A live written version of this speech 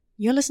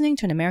You're listening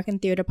to an American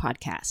Theater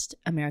podcast.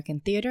 American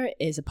Theater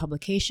is a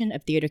publication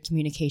of Theater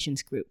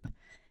Communications Group.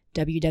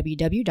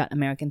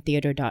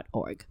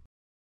 www.americantheater.org.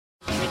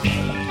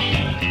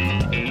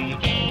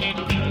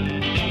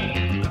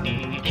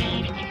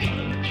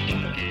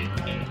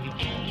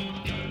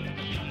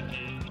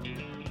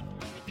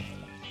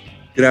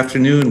 Good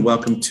afternoon.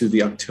 Welcome to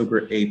the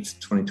October 8th,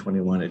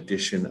 2021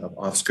 edition of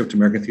Off Script,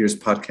 American Theater's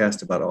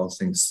podcast about all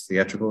things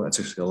theatrical. That's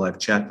actually a live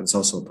chat, but it's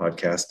also a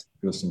podcast if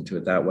you're listening to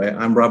it that way.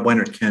 I'm Rob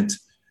Weinert-Kent,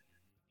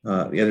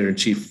 the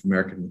editor-in-chief of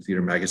American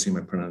Theater Magazine.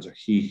 My pronouns are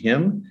he,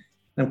 him.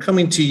 I'm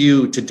coming to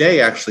you today,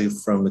 actually,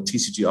 from the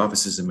TCG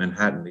offices in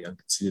Manhattan, the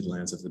unceded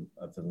lands of the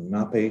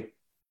Lenape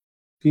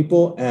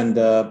people. And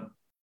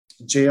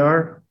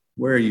JR,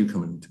 where are you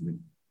coming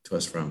to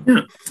us from?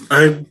 Yeah,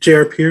 I'm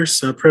J.R.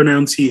 Pierce,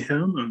 pronouns he,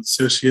 him. I'm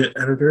associate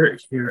editor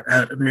here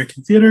at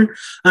American Theater.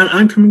 And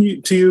I'm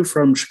coming to you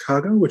from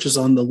Chicago, which is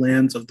on the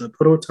lands of the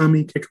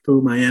Potawatomi,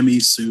 Kickapoo, Miami,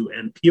 Sioux,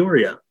 and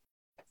Peoria.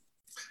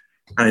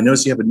 I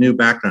noticed you have a new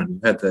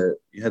background.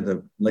 You had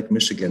the Lake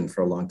Michigan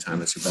for a long time.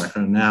 That's your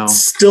background now.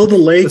 Still the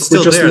lake.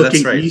 Still we're just there,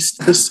 looking right.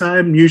 east this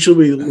time.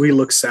 Usually we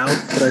look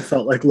south, but I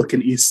felt like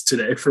looking east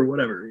today for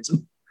whatever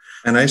reason.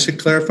 And I should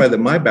clarify that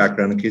my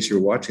background, in case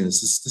you're watching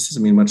this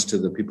doesn't mean much to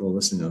the people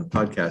listening on the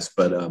podcast,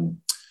 but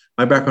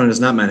my background is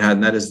not Manhattan.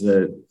 That is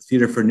the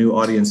Theater for New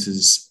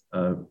Audiences,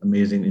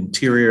 amazing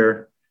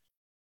interior.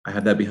 I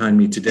have that behind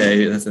me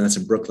today, and that's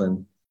in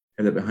Brooklyn.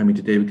 I have that behind me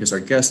today because our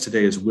guest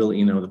today is Will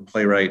Eno, the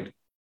playwright,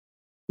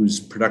 whose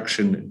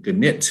production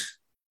Gnit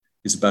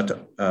is about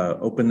to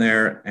open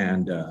there,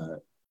 and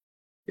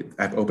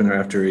I've opened there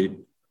after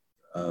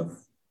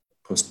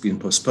being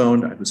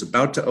postponed. I was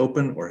about to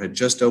open or had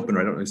just opened,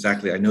 or I don't know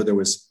exactly. I know there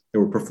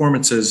were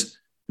performances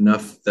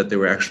enough that there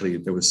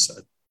was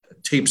a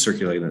tape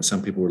circulating that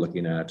some people were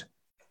looking at,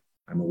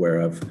 I'm aware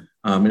of.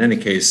 In any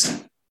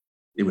case,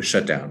 it was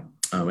shut down.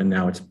 And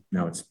now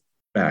it's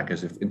back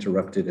as if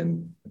interrupted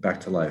and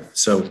back to life.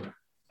 So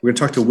we're going to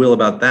talk to Will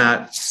about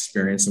that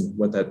experience and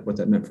what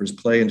that meant for his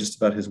play and just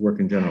about his work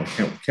in general.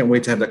 Can't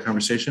wait to have that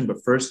conversation.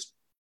 But first,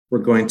 we're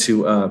going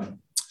to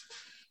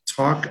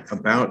talk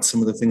about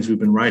some of the things we've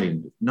been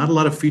writing. Not a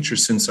lot of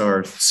features since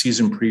our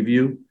season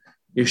preview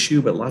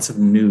issue, but lots of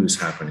news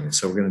happening.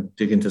 So we're going to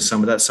dig into some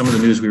of that. Some of the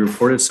news we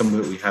reported, some of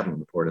it we haven't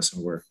reported,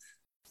 some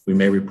we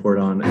may report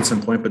on at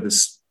some point, but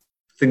this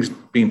things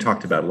being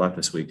talked about a lot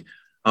this week.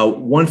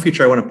 One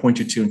feature I want to point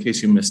you to in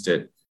case you missed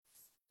it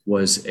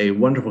was a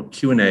wonderful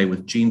Q&A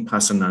with Jean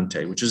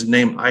Passanante, which is a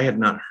name I had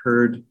not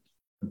heard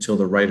until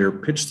the writer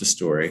pitched the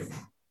story.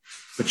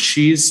 But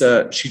she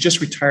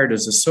just retired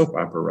as a soap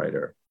opera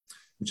writer,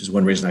 which is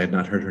one reason I had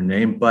not heard her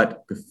name.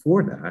 But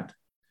before that,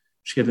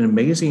 she had an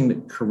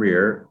amazing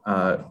career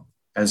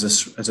as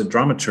a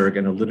dramaturg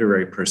and a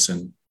literary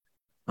person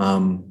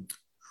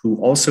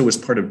who also was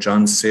part of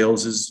John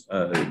Sayles'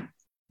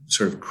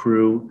 sort of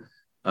crew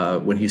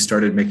when he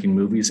started making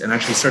movies, and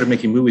actually started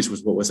making movies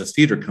with what was a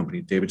theater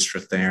company, David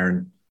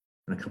Strathairn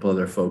and a couple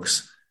other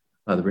folks.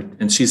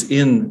 And she's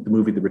in the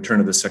movie The Return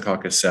of the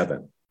Secaucus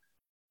Seven,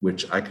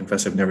 which I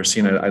confess I've never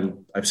seen.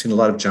 I've seen a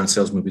lot of John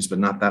Sayles movies, but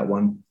not that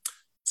one.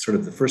 Sort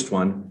of the first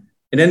one.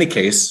 In any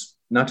case,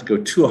 not to go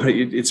too on,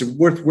 it's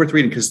worth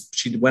reading because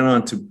she went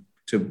on to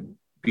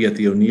be at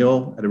the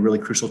O'Neill at a really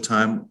crucial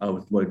time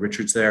with Lloyd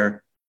Richards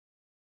there.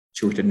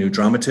 She worked at New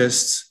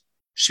Dramatists.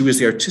 She was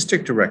the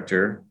artistic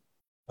director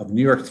of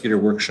New York Theater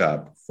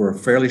Workshop for a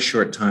fairly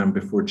short time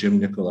before Jim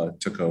Nicola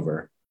took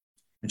over.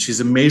 And she's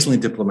amazingly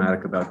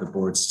diplomatic about the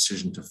board's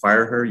decision to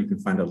fire her. You can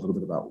find out a little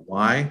bit about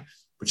why,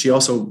 but she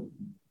also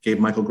gave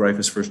Michael Greif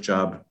his first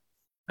job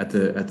at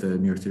the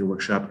New York Theater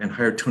Workshop and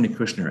hired Tony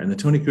Kushner. And the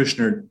Tony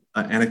Kushner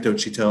anecdote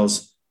she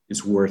tells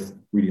is worth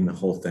reading the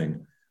whole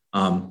thing.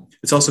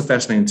 It's also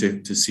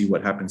fascinating to see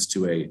what happens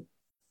to a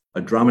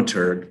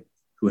dramaturg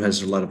who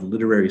has a lot of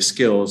literary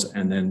skills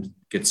and then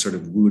gets sort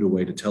of wooed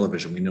away to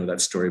television. We know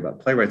that story about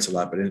playwrights a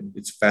lot, but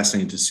it's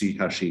fascinating to see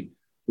how she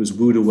was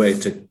wooed away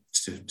to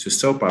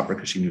soap opera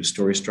because she knew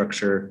story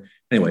structure.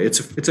 Anyway, it's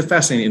a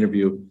fascinating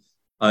interview.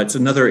 It's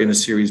another in a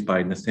series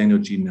by Nathaniel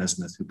G.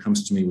 Nesmith, who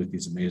comes to me with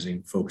these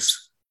amazing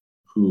folks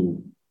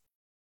who,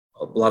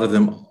 a lot of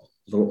them a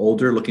little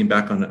older, looking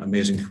back on an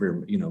amazing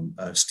career.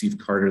 Steve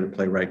Carter, the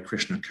playwright,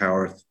 Krishna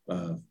Kaurath,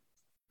 who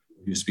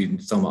used to be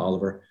Thelma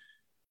Oliver.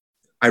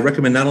 I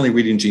recommend not only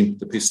reading Jean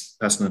the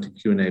Passanante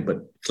Q&A,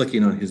 but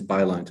clicking on his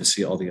byline to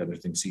see all the other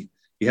things. He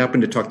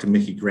happened to talk to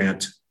Mickey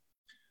Grant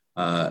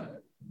right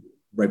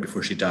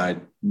before she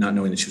died, not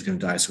knowing that she was going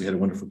to die. So we had a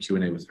wonderful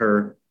Q&A with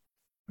her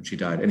when she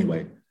died.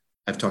 Anyway,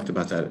 I've talked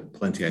about that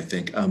plenty, I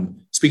think.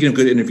 Speaking of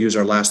good interviews,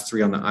 our last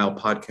Three on the Aisle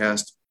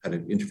podcast had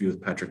an interview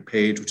with Patrick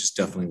Page, which is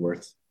definitely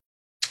worth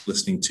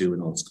listening to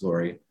in all its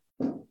glory.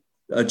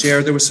 JR,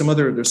 there's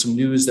some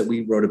news that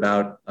we wrote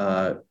about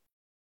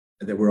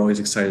that we're always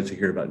excited to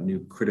hear about,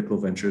 new critical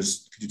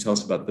ventures. Could you tell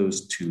us about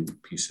those two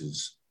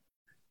pieces?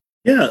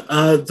 Yeah,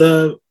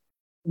 the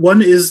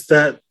one is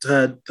that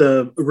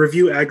the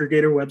review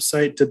aggregator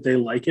website, Did They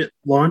Like It,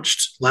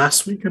 launched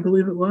last week, I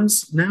believe it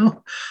was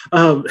now.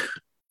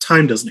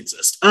 time doesn't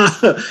exist.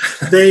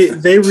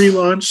 They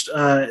relaunched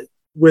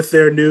with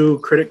their new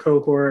critic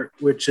cohort,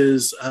 which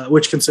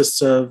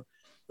consists of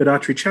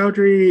Vedatri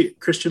Chowdhury,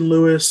 Christian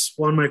Lewis,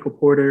 Juan Michael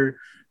Porter,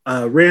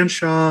 Rand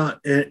Shaw,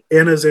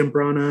 Anna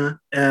Zambrana,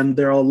 and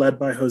they're all led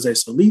by Jose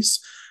Solis.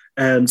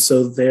 And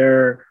so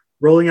they're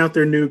rolling out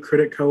their new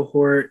critic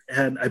cohort,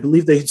 and I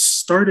believe they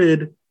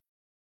started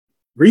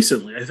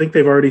recently. I think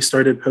they've already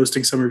started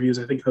posting some reviews.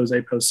 I think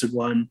Jose posted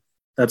one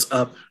that's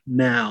up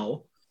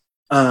now.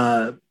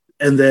 And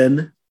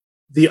then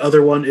the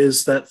other one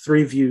is that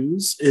Three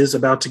Views is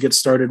about to get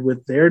started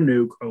with their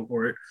new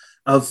cohort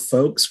of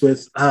folks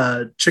with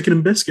Chicken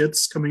and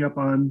Biscuits coming up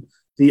on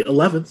the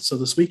 11th, so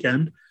this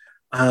weekend,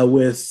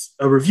 with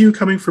a review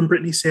coming from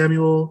Brittany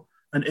Samuel,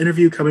 an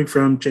interview coming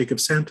from Jacob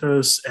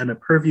Santos, and a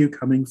purview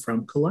coming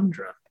from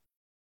Kalundra,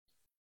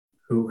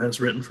 who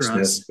has written for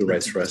us. Who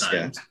writes for us,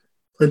 yeah.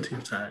 Plenty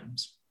of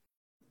times.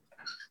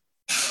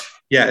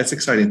 Yeah, it's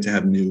exciting to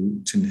have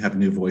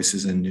new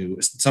voices and new.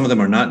 Some of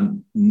them are not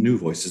new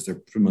voices;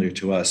 they're familiar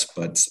to us,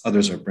 but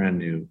others are brand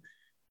new.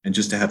 And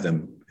just to have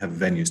them have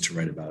venues to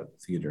write about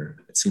theater,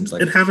 it seems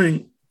like. And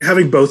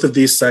having both of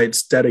these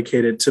sites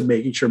dedicated to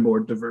making sure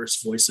more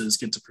diverse voices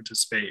get to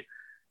participate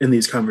in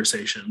these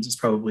conversations is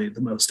probably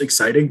the most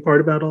exciting part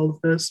about all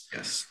of this.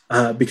 Yes.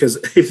 Because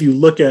if you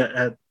look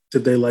at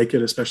Did They Like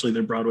It, especially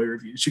their Broadway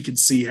reviews, you can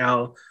see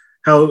how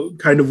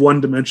kind of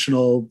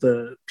one-dimensional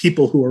the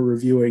people who are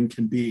reviewing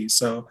can be.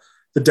 So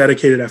the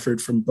dedicated effort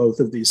from both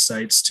of these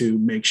sites to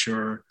make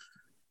sure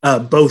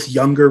both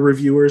younger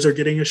reviewers are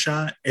getting a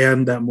shot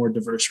and that more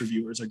diverse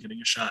reviewers are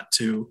getting a shot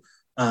to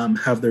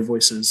have their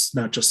voices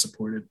not just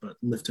supported, but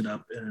lifted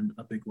up in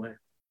a big way.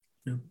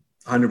 Yeah.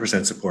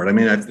 100% support. I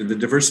mean, the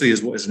diversity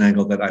is an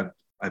angle that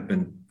I've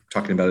been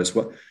talking about as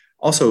well.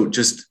 Also,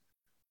 just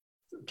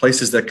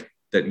places that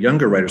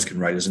younger writers can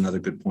write is another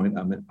good point.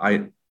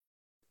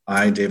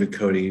 David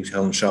Cody,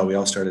 Helen Shaw, we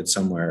all started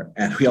somewhere,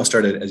 and we all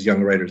started as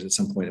young writers at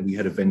some point, and we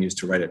had venues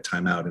to write at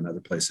Time Out and other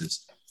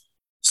places.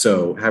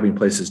 So having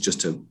places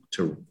just to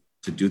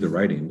do the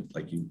writing,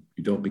 like you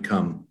don't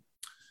become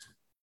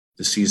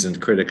the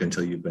seasoned critic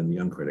until you've been the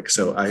young critic.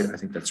 So I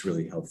think that's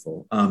really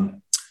helpful.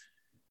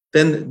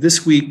 Then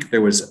this week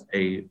there was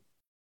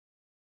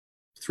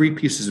three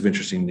pieces of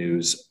interesting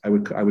news. I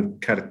would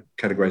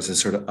categorize as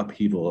sort of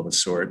upheaval of a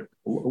sort.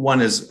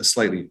 One is a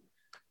slightly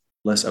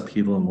less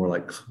upheaval and more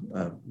like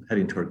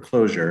heading toward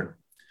closure.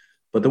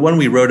 But the one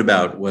we wrote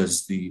about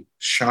was the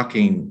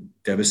shocking,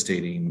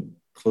 devastating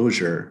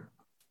closure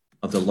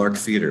of the Lark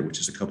Theater, which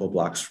is a couple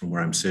blocks from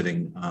where I'm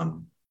sitting.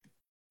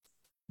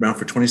 Around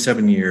for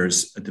 27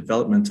 years, a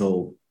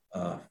developmental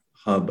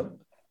hub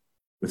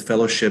with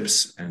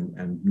fellowships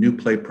and new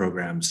play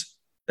programs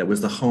that was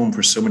the home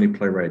for so many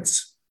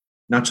playwrights,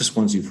 not just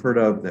ones you've heard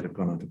of that have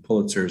gone on to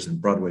Pulitzers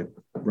and Broadway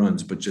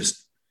runs, but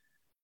just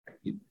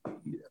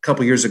a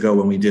couple of years ago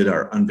when we did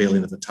our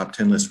unveiling of the top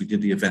 10 list, we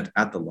did the event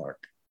at the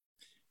Lark.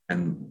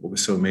 And what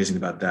was so amazing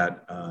about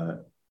that,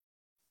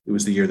 it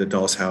was the year that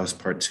Doll's House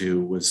Part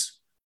 2 was,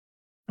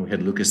 and we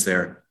had Lucas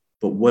there.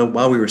 But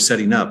while we were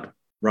setting up,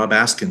 Rob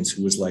Askins,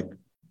 who was like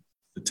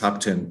the top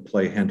 10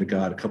 play Hand to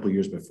God a couple of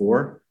years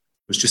before,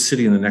 was just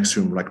sitting in the next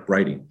room, like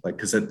writing, like,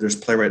 because there's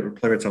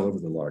playwrights all over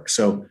the Lark.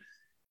 So,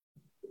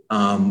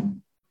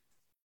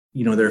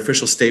 their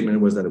official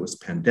statement was that it was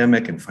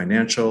pandemic and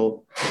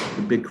financial.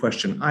 The big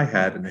question I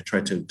had, and I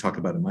tried to talk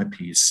about in my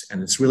piece,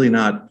 and it's really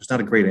there's not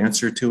a great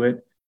answer to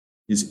it,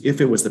 is if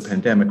it was the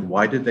pandemic,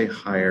 why did they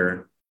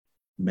hire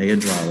May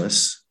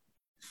Adrales,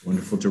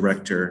 wonderful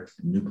director,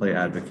 new play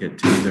advocate,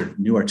 to be their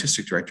new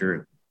artistic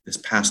director this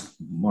past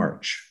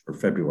March or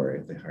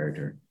February? They hired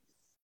her,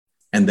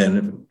 and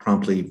then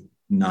promptly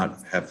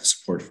not have the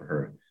support for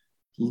her.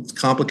 It's a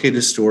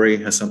complicated story,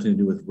 has something to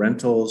do with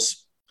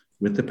rentals,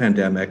 with the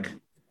pandemic.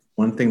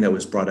 One thing that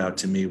was brought out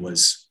to me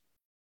was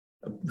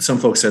some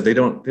folks said they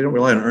don't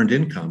rely on earned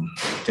income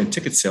and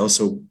ticket sales.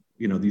 So,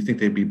 do you think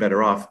they'd be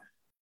better off?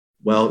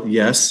 Well,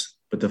 yes,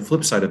 but the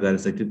flip side of that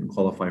is they didn't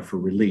qualify for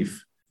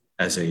relief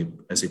as a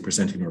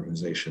presenting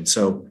organization.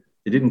 So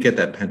they didn't get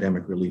that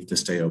pandemic relief to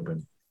stay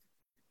open.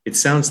 It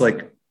sounds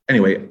like,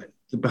 anyway,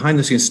 the behind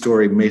the scenes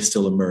story may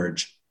still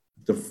emerge.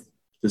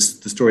 The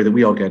story that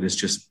we all get is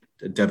just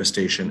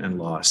devastation and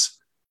loss.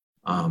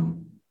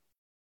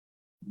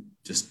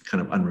 Just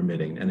kind of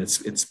unremitting. And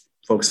it's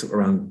folks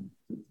around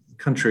the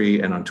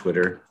country and on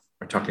Twitter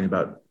are talking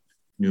about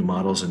new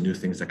models and new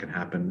things that can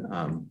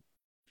happen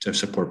to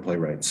support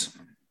playwrights.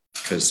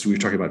 Because we were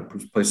talking about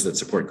places that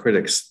support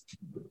critics,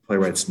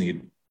 playwrights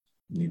need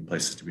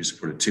places to be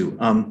supported too.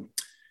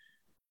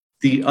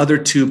 The other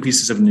two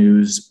pieces of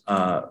news,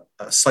 I'll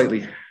start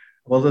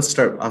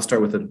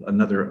with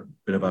another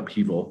bit of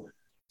upheaval.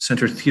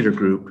 Center Theater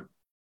Group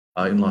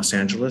in Los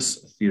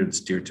Angeles, a theater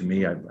that's dear to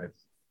me. I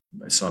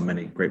saw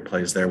many great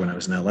plays there when I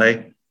was in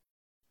LA.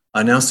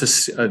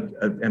 Announced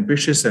an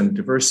ambitious and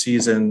diverse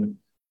season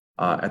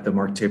at the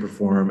Mark Taper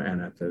Forum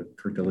and at the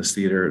Kirk Douglas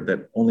Theater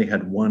that only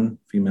had one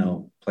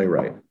female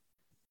playwright.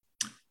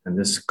 And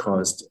this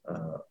caused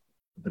a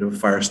bit of a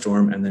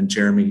firestorm. And then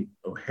Jeremy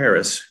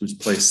O'Harris, whose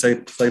play, I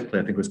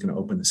think was going to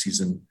open the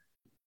season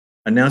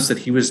announced that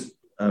he was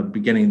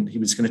going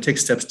to take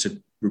steps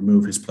to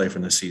remove his play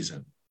from the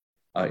season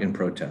in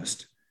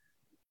protest.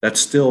 That's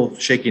still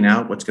shaking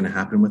out what's going to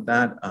happen with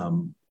that.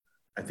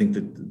 I think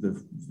that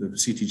the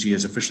CTG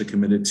has officially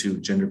committed to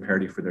gender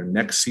parity for their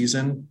next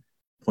season,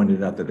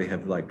 pointed out that they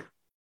have like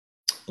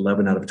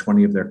 11 out of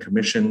 20 of their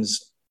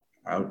commissions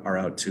are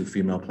out to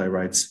female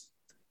playwrights.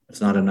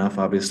 It's not enough,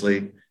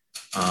 obviously.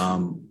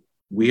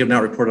 We have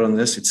not reported on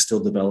this. It's still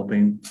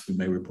developing. We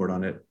may report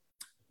on it.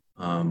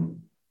 I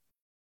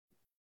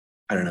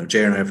don't know. JR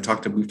and I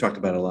we've talked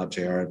about it a lot,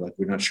 JR. Like,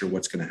 we're not sure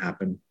what's going to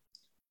happen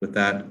with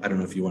that. I don't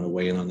know if you want to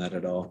weigh in on that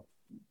at all.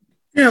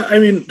 Yeah, I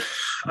mean,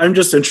 I'm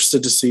just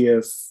interested to see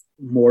if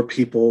more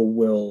people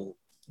will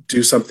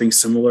do something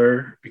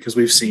similar, because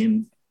we've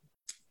seen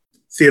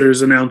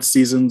theaters announce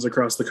seasons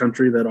across the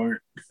country that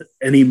aren't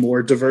any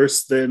more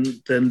diverse than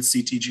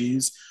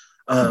CTGs.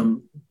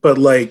 But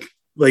like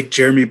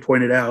Jeremy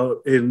pointed out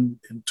in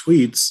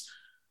tweets,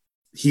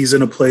 he's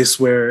in a place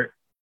where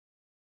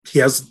he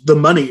has the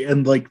money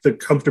and like the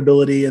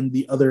comfortability and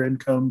the other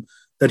income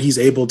that he's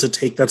able to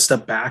take that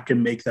step back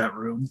and make that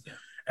room. Yeah.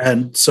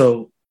 And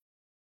so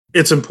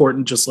it's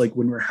important, just like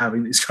when we're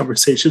having these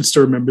conversations,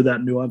 to remember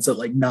that nuance, that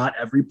like not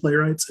every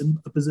playwright's in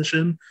a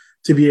position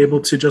to be able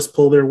to just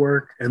pull their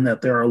work, and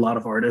that there are a lot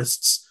of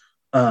artists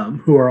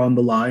who are on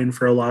the line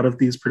for a lot of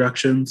these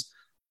productions.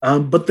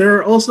 But there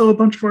are also a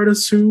bunch of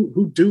artists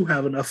who do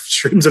have enough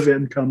streams of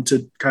income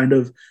to kind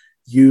of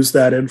use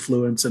that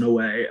influence in a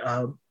way.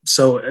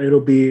 So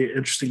it'll be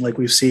interesting. Like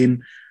we've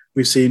seen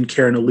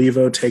Karen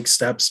Olivo take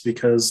steps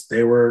because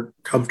they were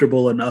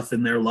comfortable enough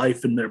in their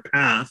life and their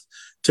path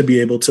to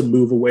be able to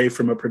move away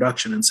from a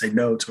production and say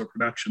no to a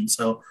production.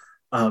 So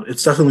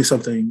it's definitely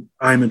something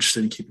I'm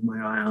interested in keeping my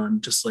eye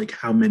on, just like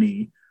how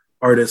many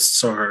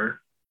artists are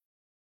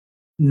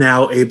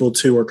now able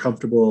to or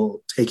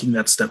comfortable taking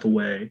that step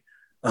away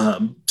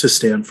to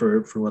stand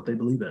for what they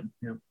believe in.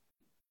 Yeah.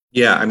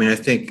 Yeah. I mean, I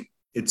think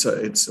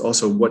it's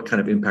also what kind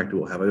of impact it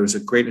will have. There was a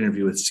great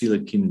interview with Celia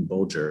Keenan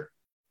Bolger,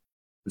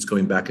 who's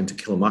going back into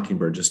Kill a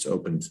Mockingbird, just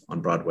opened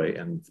on Broadway.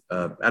 And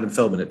Adam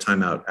Feldman at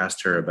Time Out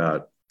asked her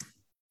about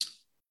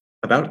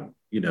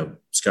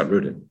Scott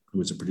Rudin, who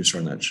was a producer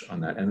on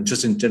that, and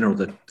just in general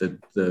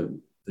the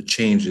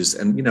changes.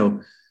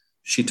 And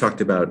she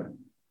talked about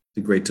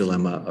the great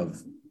dilemma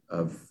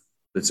of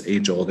that's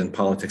age old in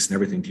politics and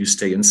everything. Do you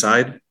stay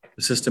inside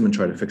the system and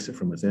try to fix it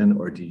from within,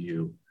 or do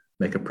you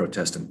make a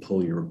protest and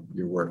pull your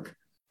work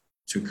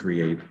to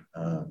create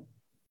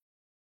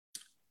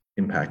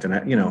impact? And I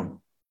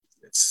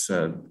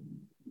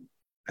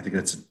think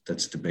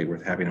that's a debate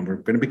worth having, and we're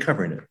going to be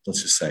covering it.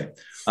 Let's just say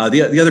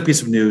the other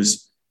piece of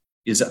news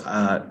is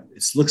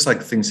it looks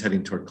like things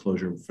heading toward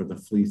closure for the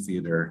Flea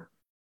Theater,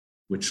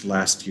 which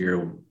last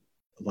year a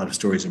lot of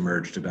stories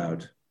emerged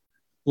about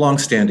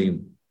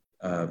longstanding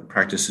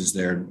practices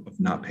there of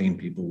not paying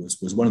people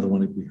was one of the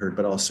ones we heard,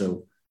 but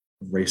also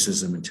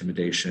racism,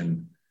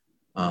 intimidation,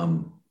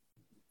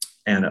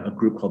 and a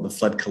group called the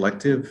Fled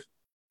Collective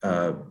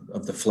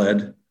of the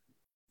Fled,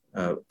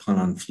 pun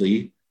on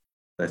Flea.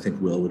 I think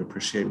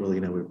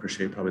Willina would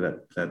appreciate probably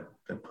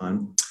that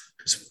pun.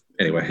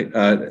 Anyway,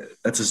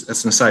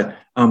 that's an aside.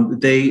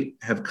 They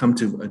have come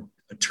to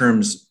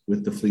terms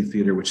with the Flea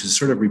Theater, which has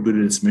sort of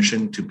rebooted its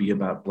mission to be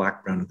about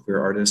Black, brown, and queer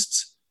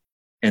artists,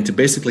 and to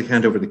basically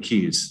hand over the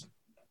keys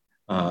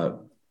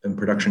and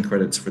production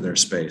credits for their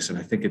space. And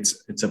I think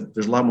there's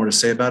a lot more to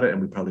say about it,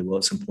 and we probably will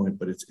at some point,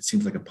 but it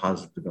seems like a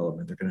positive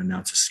development. They're going to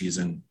announce a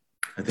season,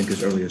 I think,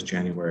 as early as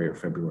January or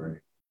February,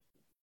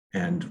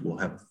 and we'll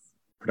have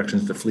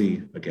productions to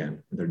Flea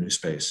again in their new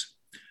space.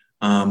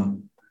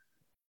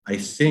 I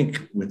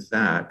think with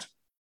that,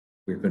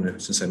 we're going to,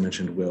 since I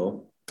mentioned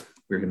Will,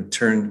 we're going to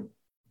turn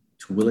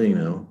to Will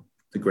Eno,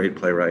 the great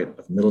playwright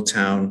of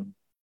Middletown,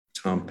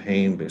 Tom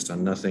Paine, Based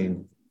on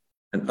Nothing,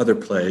 and other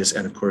plays,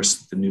 and of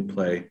course the new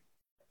play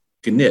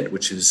Gnit,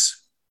 which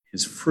is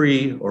his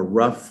free or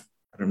rough,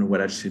 I don't know what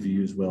adjective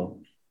you use,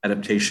 Will,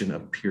 adaptation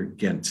of Peer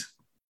Gynt.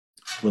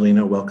 Will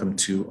Eno, welcome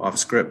to Off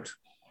Script.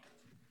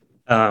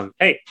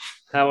 Hey,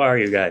 how are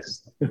you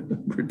guys?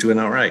 We're doing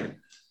all right.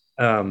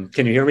 Can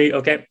you hear me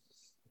okay?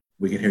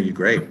 We can hear you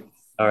great.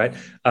 All right.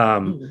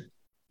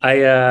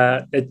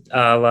 I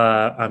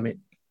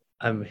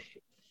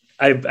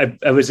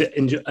was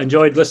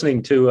enjoyed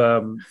listening to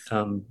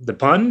the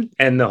pun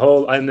and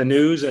the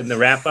news and the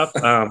wrap up.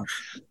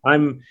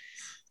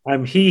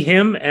 I'm he,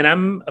 him, and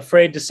I'm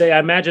afraid to say, I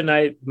imagine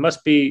I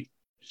must be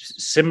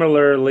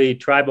similarly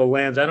tribal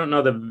lands. I don't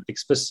know the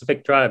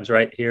specific tribes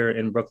right here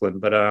in Brooklyn,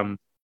 but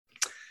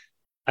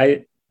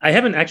I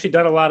haven't actually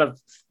done a lot of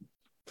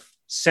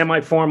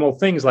semi-formal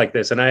things like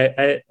this, and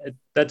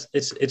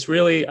it's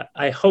really,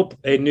 I hope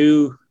a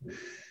new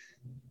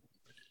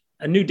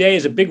day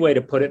is a big way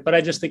to put it, but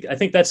I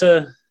think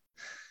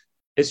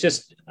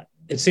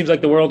it seems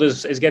like the world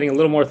is getting a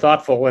little more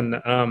thoughtful, and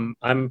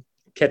I'm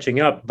catching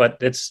up, but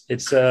it's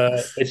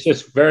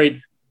just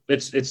very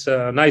nice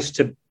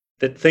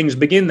that things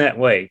begin that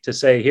way, to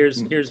say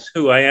here's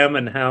who I am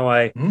and how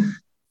I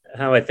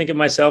think of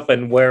myself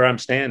and where I'm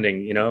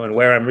standing, and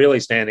where I'm really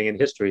standing in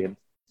history. And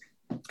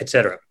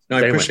etc. No,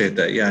 I appreciate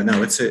that. Yeah,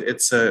 no, it's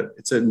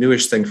a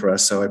newish thing for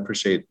us, so I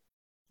appreciate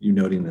you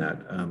noting that.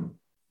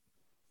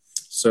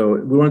 So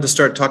we wanted to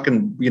start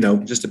talking,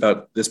 just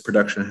about this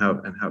production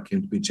and how it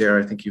came to be. JR,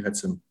 I think you had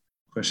some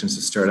questions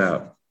to start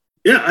out.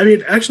 Yeah, I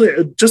mean,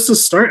 actually, just to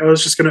start, I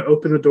was just going to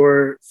open the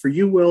door for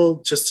you,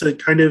 Will, just to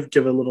kind of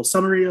give a little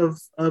summary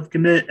of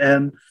Gannett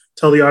and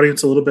tell the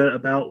audience a little bit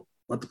about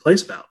what the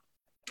play's about.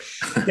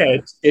 Yeah,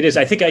 it is.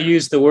 I think I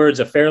used the words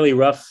 "a fairly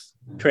rough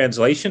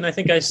translation," I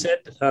think I said,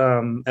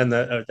 and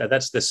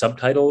that's the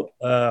subtitle.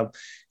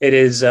 It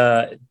is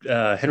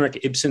Henrik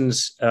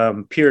Ibsen's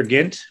Peer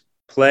Gynt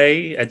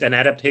play, an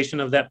adaptation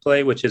of that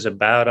play, which is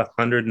about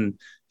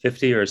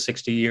 150 or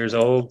 60 years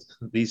old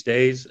these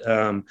days.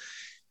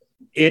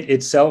 It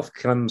itself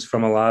comes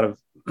from a lot of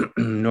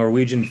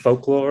Norwegian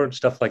folklore and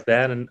stuff like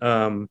that,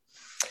 and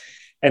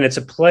it's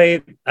a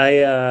play.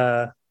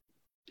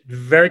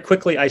 Very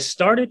quickly, I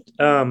started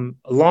a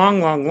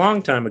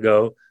long time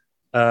ago.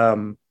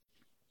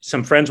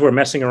 Some friends were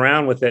messing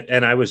around with it,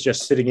 and I was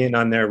just sitting in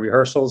on their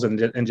rehearsals,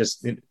 and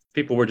just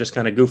people were just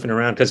kind of goofing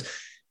around, because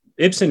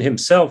Ibsen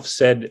himself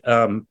said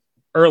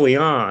early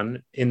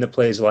on in the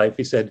play's life,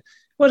 he said it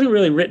wasn't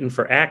really written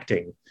for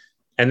acting.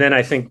 And then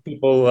I think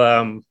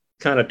people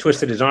kind of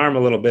twisted his arm a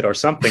little bit, or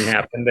something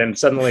happened, and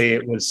suddenly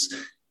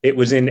it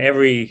was in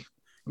every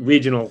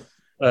regional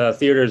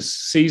theater's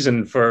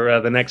season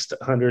for the next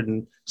 100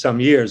 and some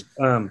years.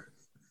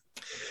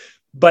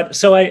 But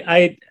so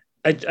I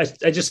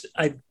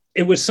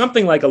it was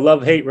something like a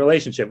love-hate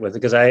relationship with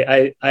it, because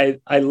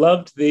I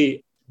loved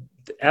the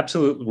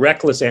absolute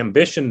reckless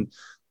ambition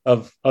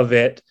of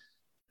it.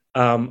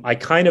 I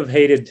kind of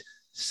hated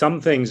some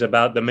things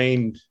about the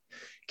main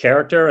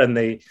character, and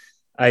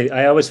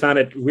I always found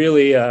it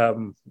really,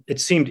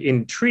 it seemed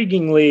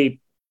intriguingly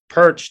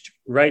perched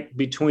right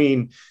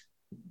between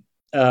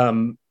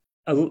the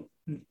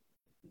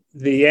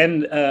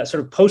end,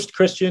 sort of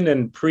post-Christian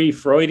and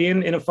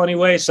pre-Freudian in a funny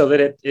way, so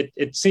that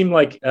it seemed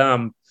like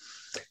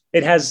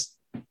it has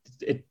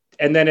it,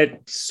 and then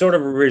it sort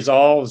of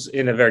resolves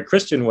in a very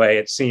Christian way,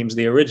 it seems,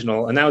 the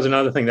original. And that was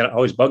another thing that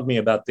always bugged me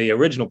about the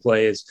original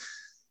play, is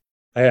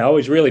I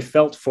always really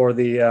felt for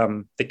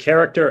the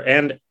character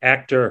and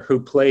actor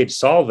who played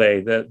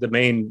Solveig, the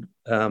main,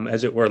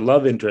 as it were,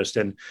 love interest.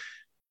 And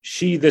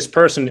this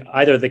person,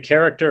 either the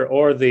character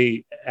or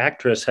the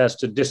actress, has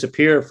to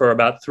disappear for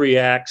about 3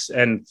 acts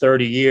and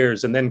 30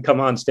 years, and then come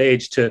on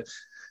stage to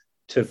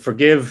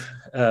forgive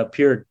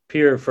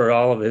Peer for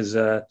all of his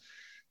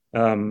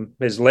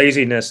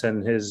laziness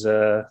and his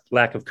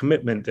lack of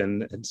commitment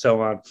and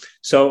so on.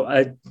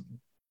 So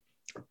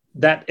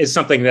that is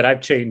something that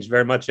I've changed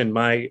very much in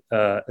my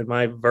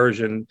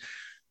version.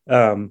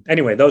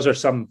 Anyway, those are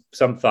some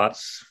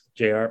thoughts,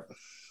 JR.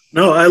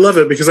 No, I love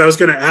it, because I was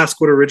going to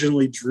ask what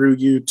originally drew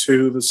you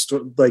to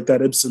that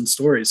Ibsen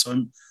story.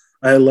 So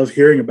I love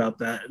hearing about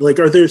that. Like,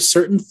 are there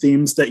certain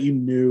themes that you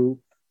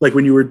knew, like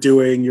when you were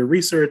doing your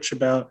research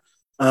about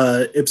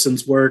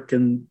Ibsen's work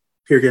and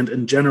Peer Gynt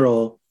in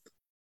general?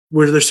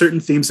 Were there certain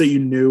themes that you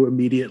knew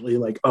immediately,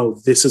 like, oh,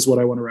 this is what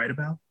I want to write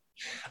about?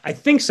 I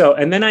think so.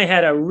 And then I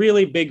had a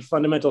really big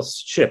fundamental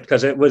shift,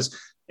 because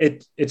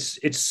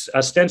it's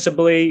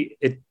ostensibly,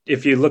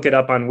 if you look it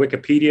up on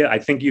Wikipedia, I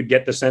think you'd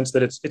get the sense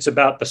that it's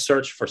about the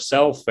search for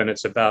self, and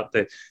it's about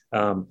the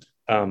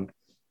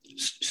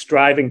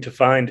striving to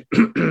find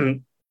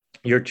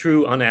your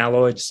true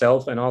unalloyed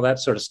self and all that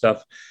sort of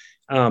stuff.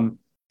 And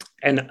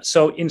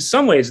so in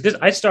some ways,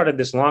 I started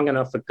this long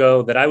enough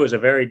ago that I was a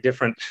very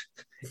different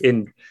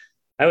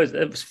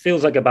it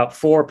feels like about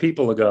 4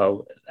 people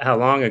ago, how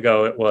long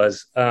ago it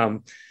was.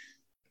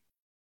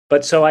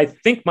 But so I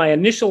think my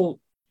initial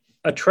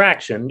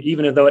attraction,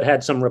 even though it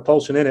had some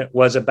repulsion in it,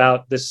 was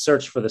about this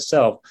search for the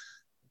self.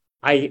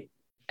 I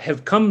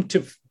have come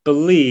to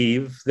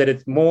believe that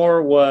it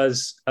more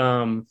was,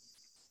 I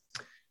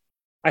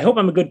hope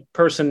I'm a good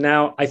person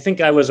now. I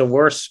think I was a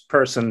worse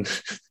person.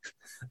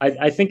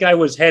 I think I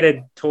was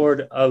headed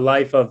toward a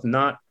life of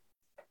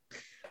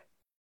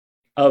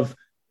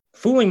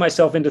fooling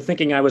myself into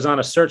thinking I was on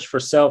a search for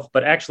self,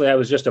 but actually I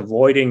was just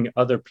avoiding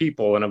other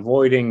people and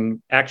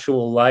avoiding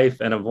actual life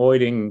and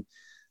avoiding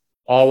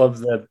all of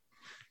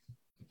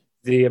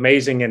the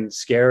amazing and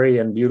scary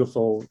and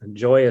beautiful and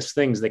joyous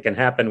things that can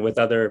happen with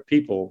other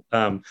people.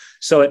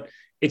 So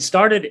it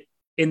started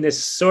in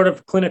this sort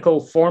of clinical,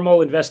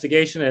 formal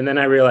investigation, and then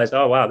I realized,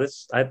 oh wow,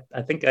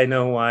 I think I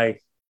know why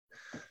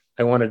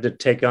I wanted to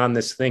take on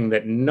this thing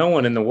that no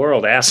one in the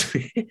world asked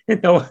me.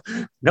 no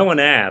one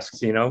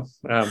asks,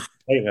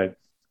 Anyway.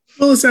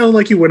 Well, it sounded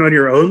like you went on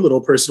your own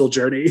little personal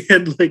journey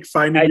and like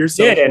finding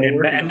yourself.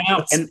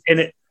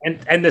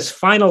 And this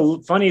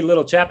final funny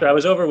little chapter, I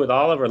was over with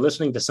Oliver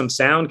listening to some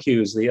sound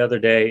cues the other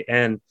day,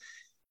 and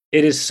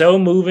it is so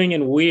moving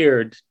and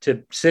weird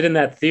to sit in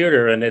that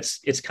theater. And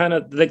it's kind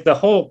of like the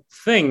whole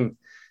thing.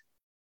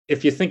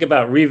 If you think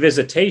about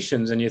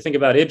revisitations and you think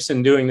about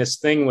Ibsen doing this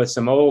thing with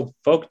some old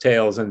folk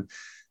tales, and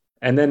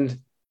then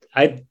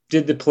I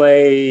did the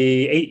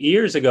play 8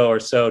 years ago or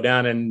so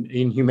down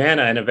in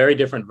Humana in a very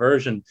different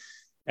version,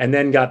 and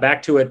then got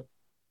back to it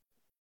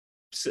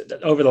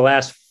over the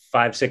last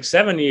 5, 6,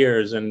 7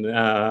 years, and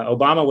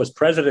Obama was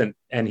president,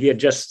 and he had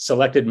just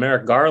selected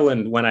Merrick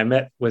Garland when I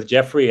met with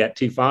Jeffrey at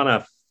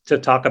Tifana to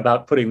talk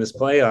about putting this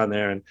play on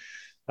there.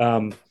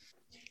 And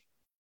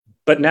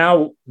but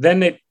now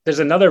then there's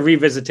another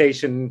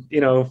revisitation,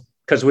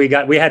 because we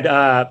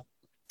had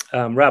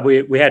Rob,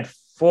 we had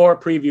 4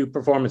 preview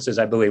performances,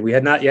 I believe. We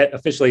had not yet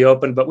officially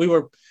opened, but we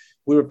were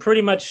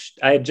pretty much,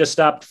 I had just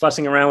stopped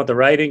fussing around with the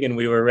writing and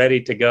we were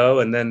ready to go.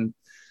 And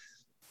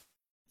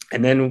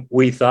then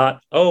we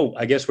thought, oh,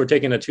 I guess we're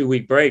taking a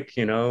 2-week break,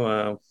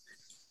 Well,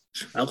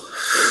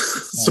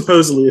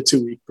 supposedly a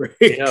 2-week break.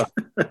 Yeah.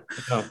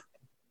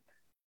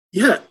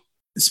 Yeah.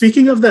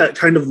 Speaking of that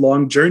kind of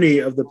long journey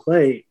of the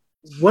play,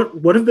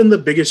 what have been the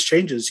biggest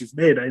changes you've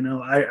made? I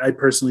know I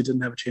personally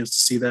didn't have a chance to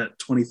see that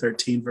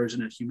 2013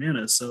 version at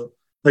Humana. So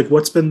like,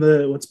 what's been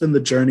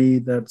the journey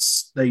that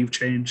you've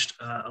changed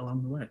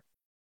along the way?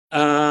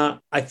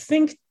 I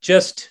think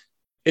just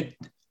it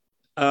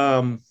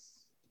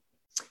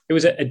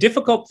was a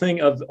difficult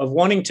thing of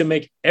wanting to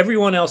make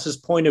everyone else's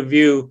point of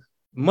view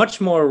much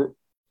more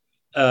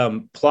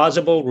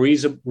plausible,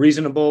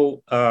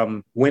 reasonable,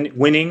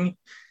 winning,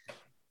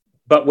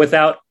 but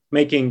without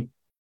making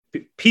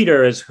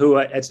Peter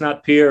it's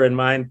not Peer in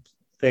my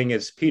thing,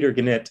 it's Peter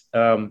Gannett,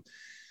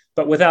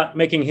 but without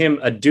making him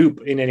a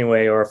dupe in any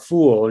way or a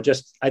fool, or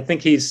just, I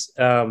think he's,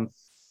 I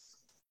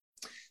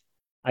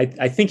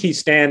think he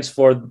stands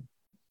for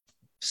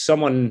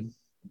someone,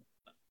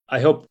 I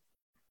hope,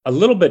 a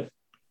little bit,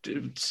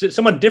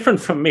 someone different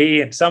from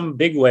me in some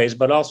big ways,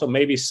 but also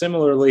maybe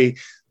similarly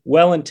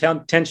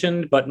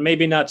well-intentioned, but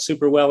maybe not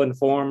super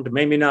well-informed,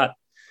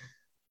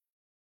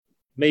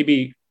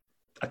 maybe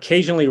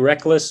occasionally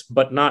reckless,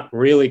 but not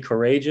really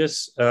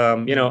courageous. A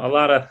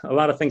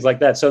lot of things like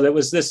that. So there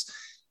was this,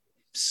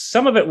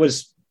 some of it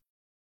was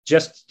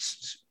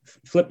just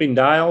flipping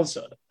dials,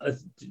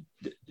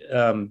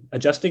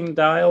 adjusting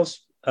dials.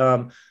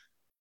 And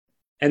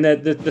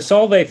the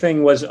Solvay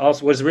thing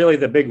was really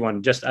the big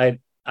one. Just I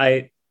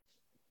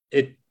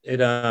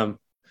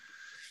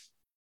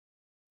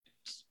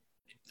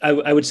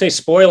would say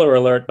spoiler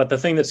alert, but the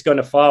thing that's going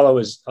to follow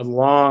is a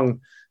long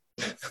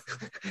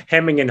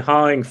hemming and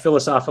hawing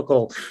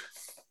philosophical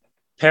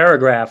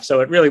paragraph.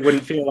 So it really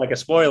wouldn't feel like a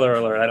spoiler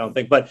alert, I don't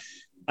think. But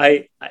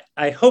I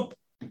hope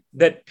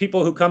that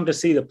people who come to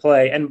see the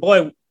play, and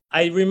boy,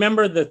 I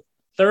remember the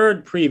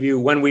 3rd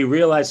preview when we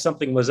realized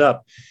something was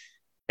up,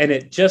 and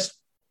it just,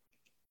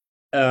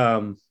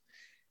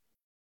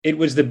 it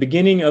was the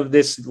beginning of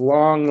this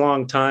long,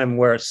 long time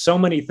where so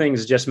many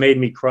things just made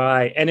me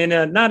cry,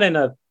 and not in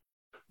a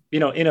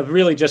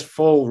really just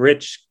full,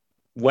 rich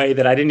way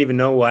that I didn't even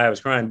know why I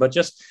was crying, but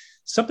just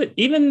something.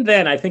 Even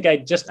then, I think I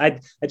just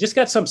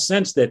got some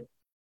sense that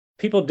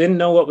people didn't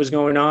know what was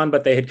going on,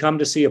 but they had come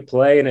to see a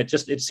play, and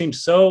it seemed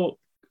so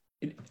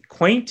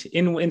quaint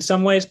in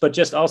some ways, but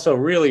just also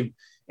really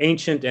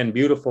ancient and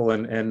beautiful.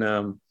 And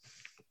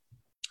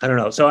I don't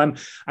know. So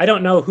I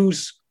don't know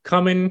who's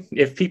coming,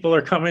 if people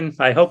are coming.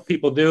 I hope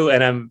people do,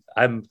 and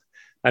I'm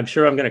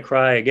sure I'm going to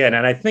cry again.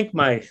 And I think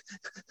my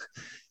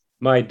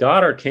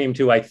daughter came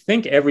to, I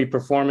think, every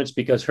performance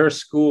because her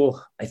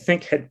school, I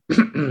think, had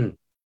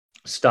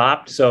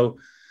stopped. So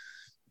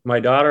my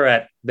daughter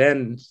at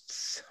then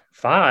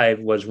 5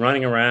 was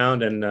running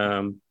around,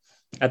 and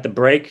at the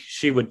break,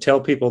 she would tell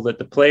people that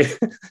the play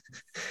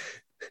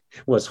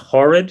was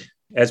horrid.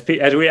 As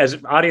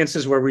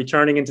audiences were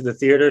returning into the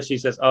theater, she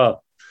says,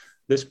 "Oh,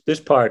 this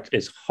part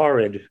is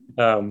horrid."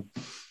 But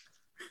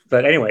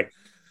anyway,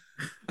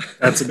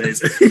 that's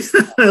amazing.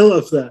 I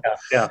love that.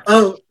 Yeah.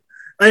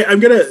 I'm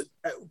gonna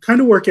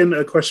kind of work in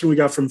a question we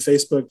got from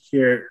Facebook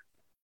here.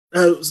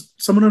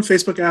 Someone on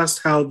Facebook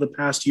asked how the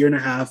past year and a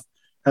half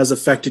has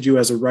affected you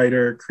as a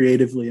writer,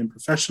 creatively and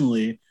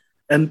professionally.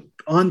 And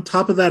on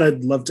top of that,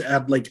 I'd love to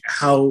add like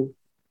how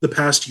the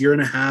past year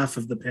and a half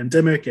of the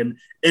pandemic and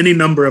any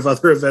number of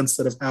other events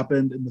that have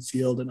happened in the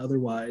field and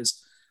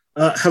otherwise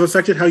have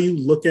affected how you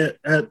look at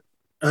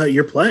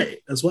your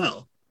play as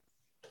well.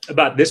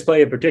 About this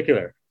play in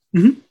particular.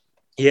 Mm-hmm.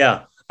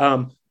 Yeah.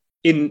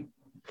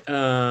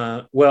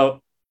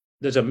 Well,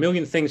 there's a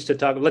million things to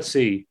talk. Let's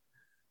see.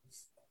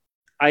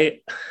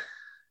 I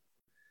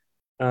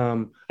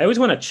always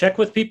want to check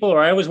with people, or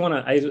I always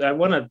want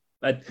to,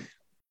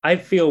 I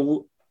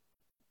feel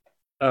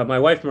my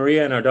wife,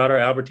 Maria, and our daughter,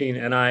 Albertine,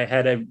 and I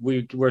had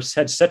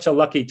such a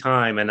lucky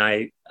time. And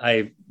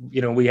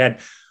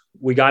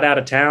we got out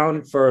of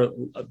town for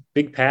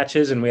big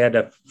patches, and we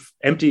had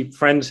empty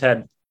friends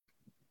had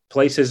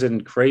places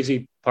in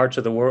crazy parts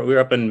of the world. We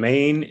were up in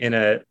Maine in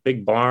a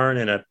big barn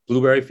in a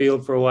blueberry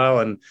field for a while.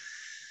 And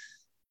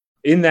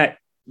in that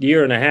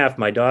year and a half,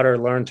 my daughter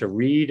learned to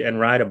read and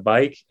ride a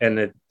bike.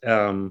 And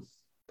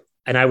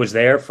I was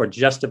there for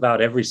just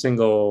about every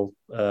single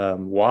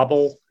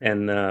wobble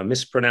and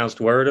mispronounced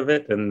word of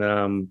it.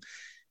 And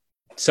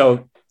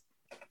so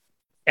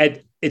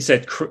and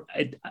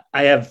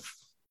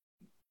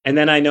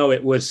then I know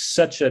it was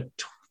such a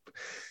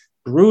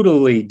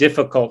brutally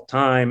difficult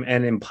time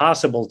and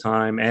impossible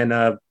time and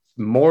a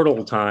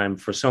mortal time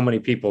for so many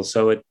people.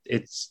 So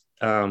it's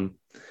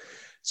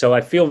So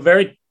I feel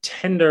very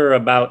tender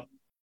about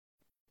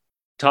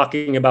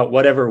talking about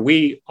whatever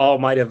we all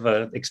might have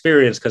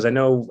experienced, because I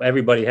know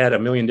everybody had a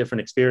million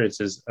different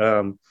experiences.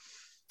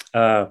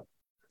 I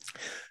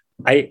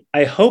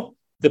hope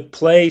the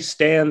play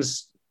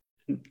stands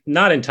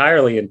not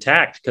entirely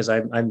intact, because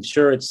I'm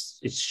sure it's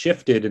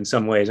shifted in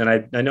some ways, and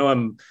I know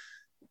I'm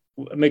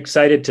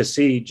excited to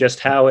see just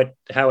how it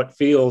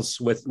feels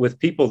with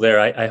people there.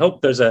 I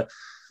hope there's a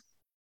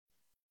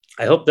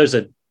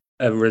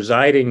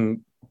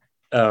residing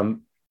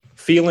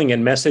feeling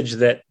and message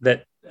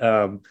that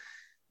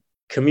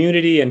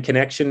community and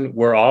connection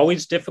were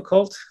always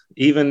difficult,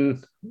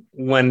 even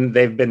when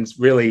they've been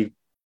really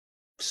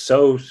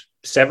so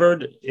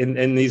severed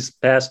in these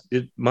past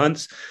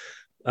months.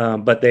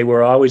 But they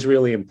were always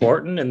really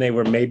important, and they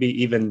were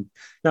and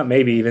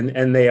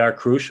they are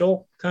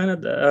crucial, kind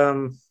of.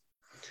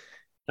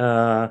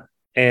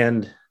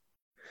 And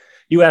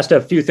you asked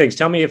a few things.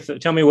 Tell me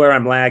where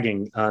I'm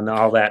lagging on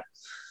all that.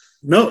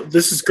 No,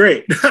 this is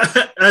great.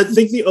 I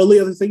think the only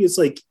other thing is,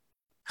 like,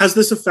 has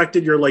this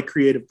affected your like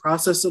creative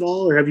process at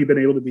all, or have you been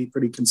able to be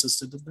pretty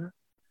consistent in that?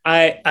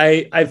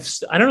 I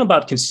don't know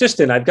about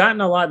consistent. I've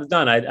gotten a lot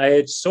done. I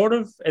had sort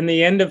of, in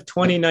the end of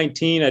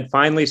 2019, I'd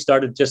finally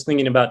started just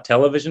thinking about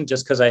television,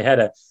 just because I had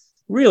a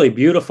really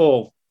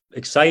beautiful,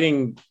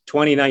 exciting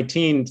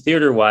 2019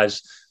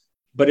 theater-wise,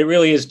 but it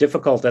really is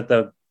difficult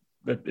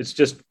it's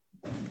just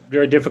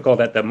very difficult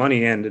at the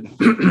money end.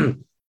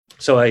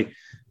 So I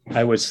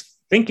was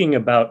thinking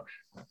about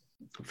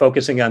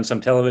focusing on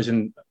some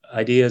television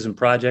ideas and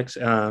projects,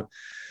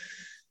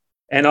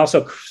 and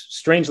also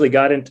strangely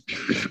got into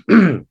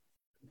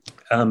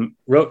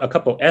wrote a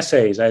couple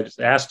essays. I was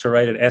asked to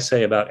write an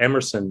essay about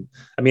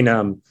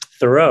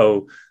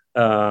Thoreau,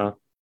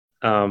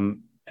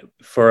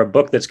 for a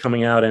book that's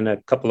coming out in a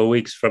couple of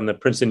weeks from the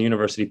Princeton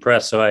University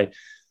Press. So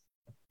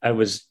I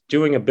was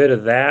doing a bit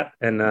of that,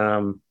 and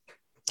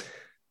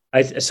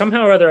I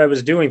somehow or other I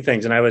was doing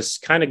things, and I was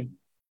kind of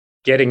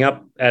getting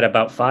up at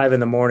about 5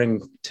 a.m.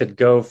 to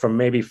go from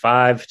maybe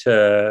 5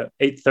 to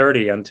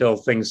 8:30 until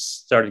things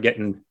started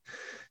getting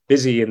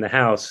busy in the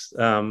house.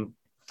 But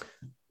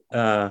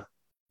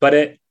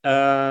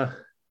a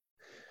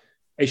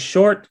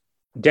short,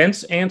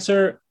 dense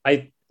answer,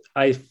 I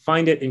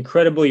find it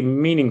incredibly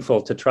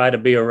meaningful to try to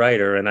be a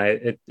writer, and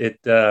I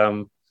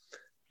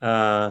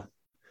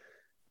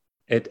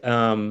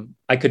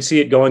could see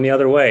it going the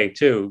other way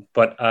too,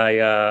 but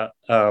I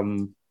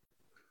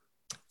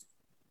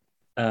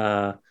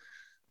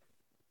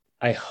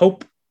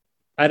hope,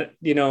 I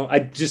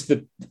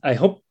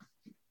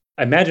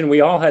imagine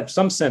we all have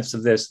some sense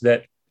of this,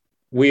 that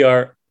we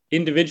are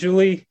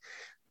individually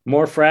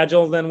more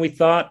fragile than we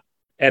thought,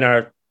 and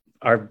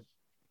our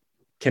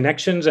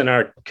connections and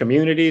our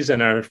communities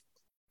and our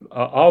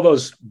all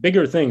those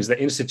bigger things, the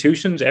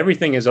institutions,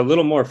 everything is a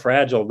little more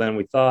fragile than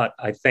we thought,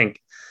 I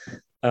think.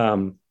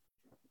 And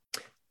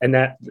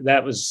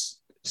that was,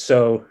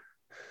 so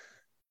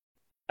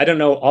I don't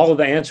know all of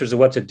the answers of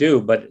what to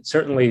do, but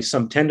certainly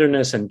some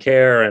tenderness and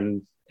care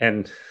and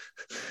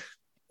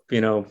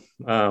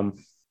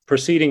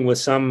proceeding with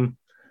some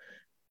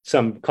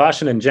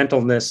caution and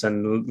gentleness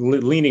and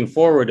leaning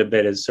forward a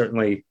bit is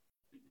certainly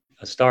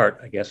a start,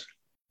 I guess.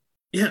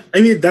 Yeah,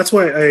 I mean, that's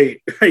why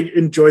I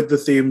enjoyed the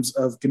themes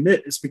of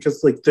Commit, is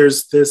because like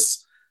there's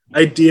this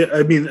idea,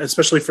 I mean,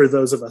 especially for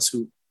those of us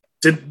who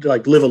did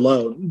like live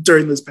alone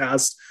during this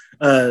past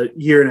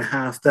year and a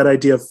half, that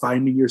idea of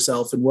finding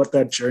yourself and what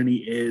that journey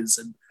is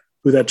and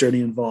who that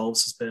journey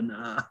involves has been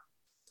a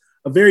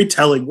very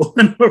telling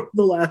one over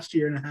the last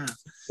year and a half.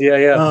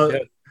 Yeah.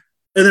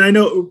 And then I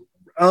know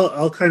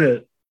I'll kind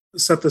of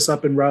set this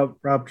up, and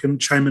Rob can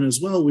chime in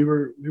as well. We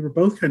were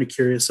both kind of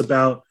curious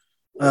about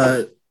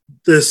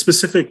the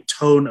specific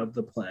tone of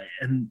the play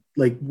and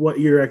like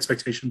what your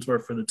expectations were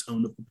for the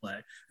tone of the play.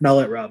 And I'll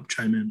let Rob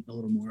chime in a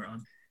little more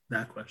on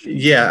that question.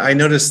 Yeah, I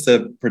noticed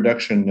the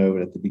production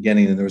note at the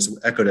beginning, and there was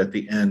echoed at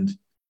the end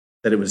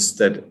that it was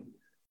that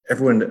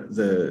everyone,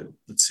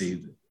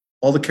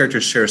 all the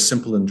characters share a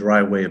simple and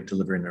dry way of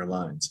delivering their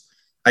lines.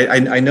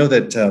 I know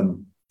that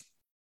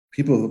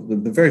people,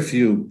 the very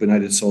few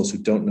benighted souls who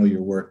don't know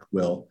your work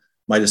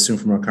might assume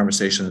from our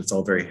conversation that it's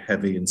all very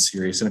heavy and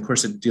serious. And of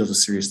course it deals with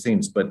serious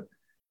themes, but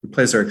the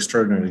plays are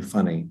extraordinarily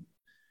funny.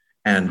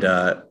 And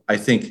I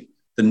think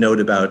the note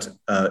about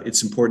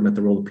it's important that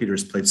the role of Peter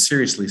is played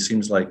seriously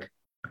seems like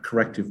a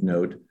corrective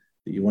note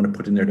that you want to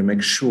put in there to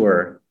make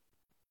sure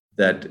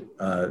that,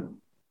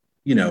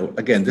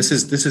 again, this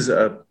is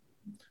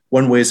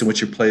one ways in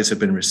which your plays have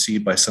been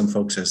received by some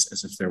folks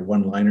as if they're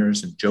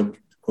one-liners and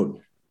quote,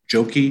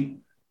 jokey,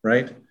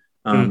 right?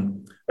 I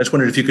just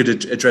wondered if you could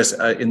address,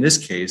 in this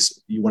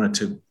case, you wanted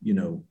to,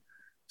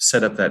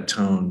 set up that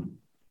tone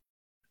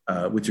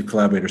with your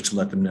collaborators to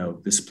let them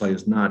know this play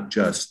is not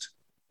just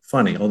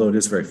funny, although it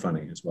is very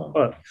funny as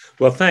well.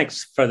 Well,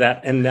 thanks for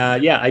that. And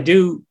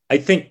I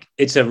think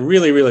it's a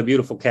really, really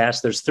beautiful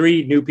cast. There's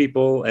 3 new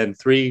people and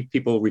 3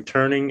 people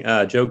returning.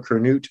 Joe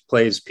Kernut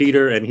plays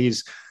Peter, and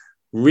he's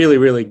really,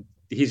 really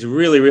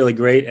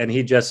great. And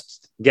he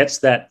just gets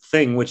that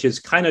thing, which is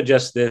kind of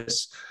just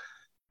this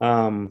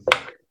um,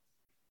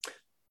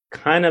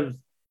 kind of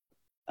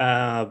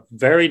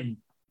very.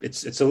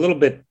 It's a little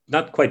bit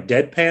not quite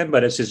deadpan,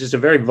 but it's just a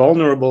very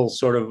vulnerable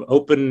sort of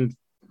open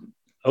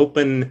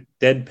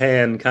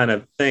deadpan kind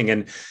of thing.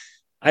 And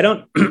I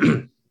don't.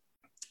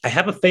 I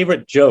have a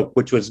favorite joke,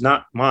 which was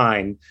not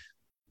mine.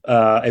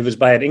 It was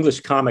by an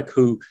English comic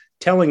who,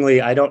 tellingly,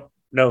 I don't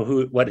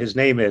know what his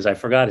name is. I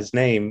forgot his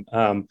name.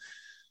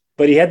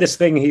 But he had this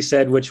thing he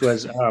said, which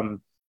was,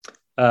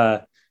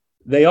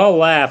 they all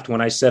laughed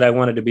when I said I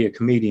wanted to be a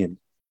comedian.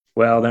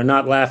 Well, they're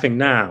not laughing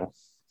now.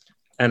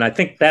 And I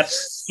think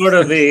that's sort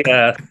of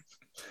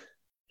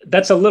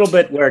that's a little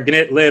bit where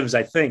Gnit lives,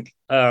 I think,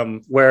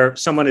 where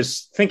someone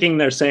is thinking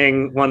they're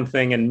saying one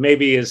thing and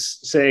maybe is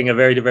saying a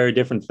very, very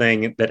different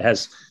thing that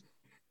has,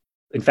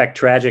 in fact,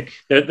 tragic.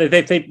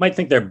 They might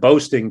think they're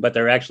boasting, but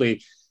they're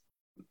actually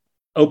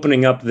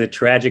opening up the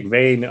tragic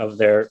vein of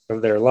their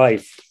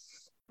life.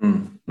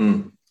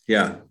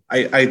 Yeah.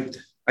 I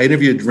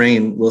interviewed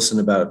Rainn Wilson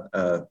about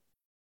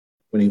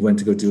when he went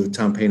to go do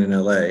Tom Paine in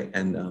LA.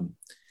 And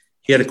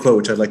he had a quote,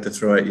 which I'd like to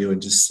throw at you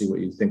and just see what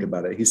you think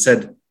about it. He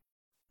said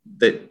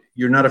that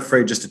you're not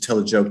afraid just to tell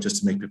a joke, just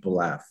to make people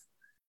laugh.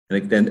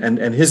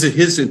 And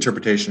his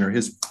interpretation or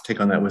his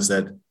take on that was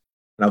that, and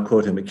I'll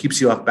quote him, it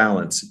keeps you off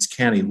balance. It's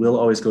canny. Will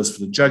always goes for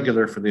the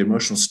jugular, for the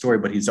emotional story,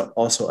 but he's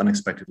also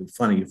unexpectedly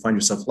funny. You find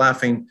yourself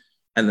laughing,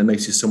 and that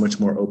makes you so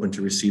much more open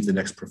to receive the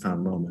next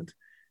profound moment.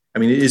 I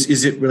mean,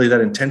 is it really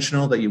that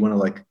intentional that you want to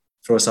like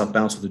throw us off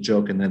balance with a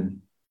joke and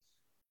then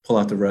pull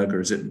out the rug,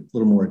 or is it a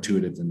little more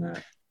intuitive than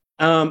that?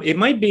 It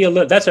might be a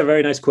little. That's a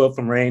very nice quote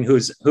from Rainn, who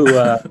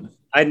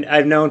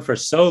I've known for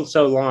so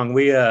long.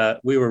 We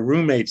were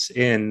roommates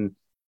in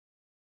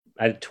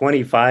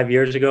 25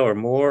 years ago or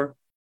more.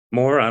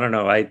 I don't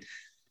know. I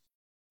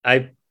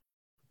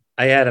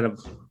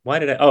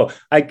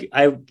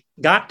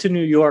got to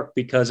New York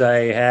because I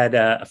had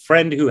a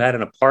friend who had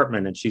an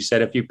apartment, and she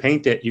said, if you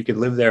paint it, you could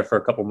live there for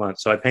a couple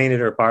months. So I painted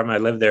her apartment.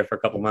 I lived there for a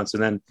couple months,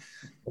 and then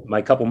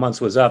my couple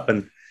months was up,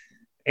 and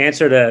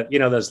answered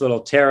those little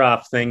tear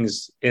off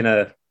things in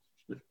a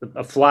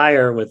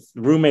flyer with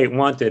roommate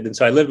wanted. And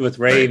so I lived with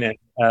Rainn and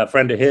a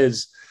friend of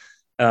his,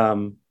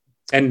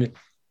 and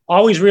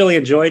always really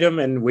enjoyed him.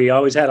 And we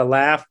always had a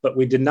laugh, but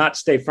we did not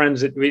stay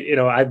friends.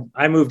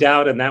 I moved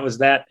out, and that was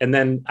that. And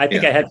then I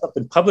think I had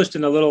something published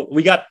in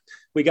we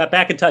got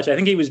back in touch. I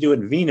think he was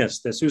doing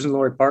Venus, the Susan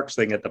Lori Parks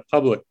thing at the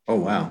Public. Oh,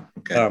 wow.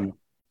 Okay.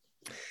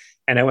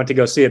 And I went to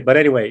go see it, but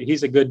anyway, he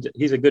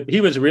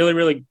was really,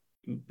 really,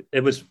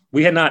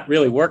 we had not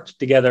really worked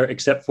together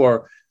except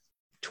for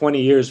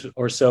 20 years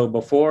or so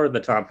before the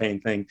Tom Paine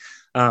thing.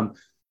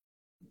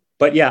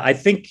 But yeah, I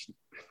think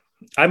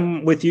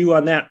I'm with you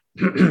on that,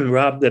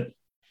 Rob, that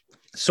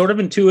sort of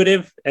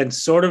intuitive and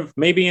sort of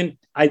maybe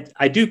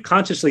I do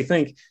consciously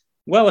think,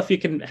 well, if you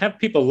can have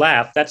people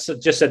laugh, that's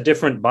just a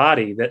different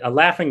body. That a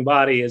laughing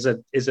body is a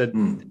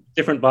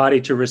different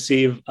body to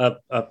receive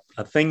a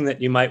thing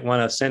that you might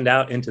want to send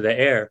out into the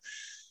air.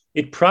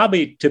 It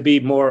probably, to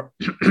be more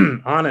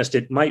honest,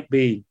 it might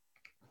be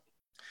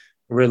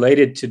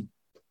related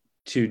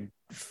to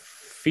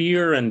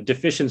fear and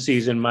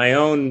deficiencies in my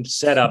own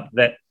setup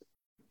that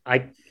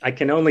I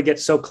can only get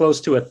so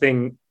close to a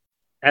thing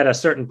at a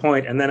certain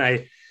point, and then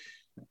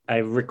I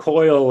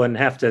recoil and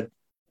have to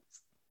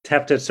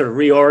sort of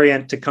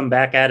reorient to come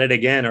back at it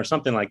again or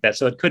something like that.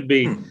 So it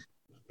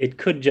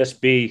could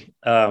just be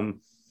an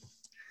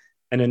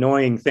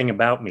annoying thing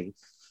about me.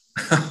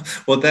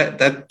 Well,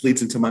 that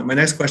leads into my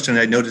next question.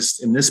 I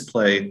noticed in this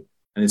play,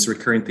 and it's a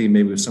recurring theme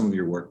maybe with some of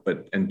your work,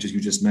 you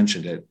just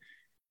mentioned it,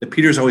 that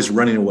Peter's always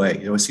running away.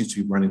 He always seems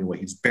to be running away.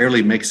 He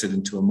barely makes it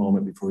into a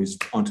moment before he's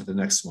on to the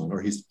next one,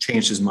 or he's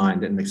changed his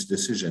mind and makes a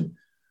decision.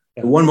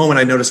 Yeah. The one moment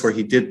I noticed where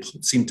he did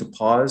seem to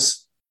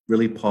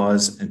really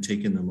pause and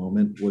take in the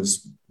moment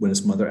was when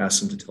his mother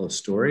asked him to tell a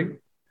story.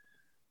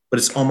 But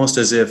it's almost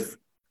as if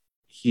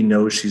he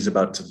knows she's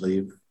about to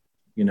leave,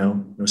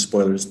 no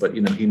spoilers, but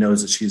he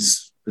knows that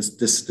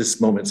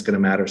this moment's going to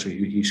matter, so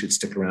he should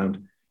stick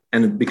around.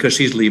 And because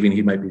she's leaving,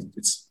 he might be.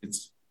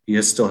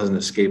 He still has an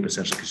escape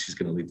essentially because she's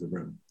going to leave the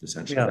room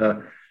essentially.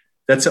 Yeah.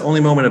 That's the only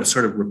moment of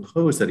sort of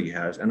repose that he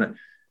has, and it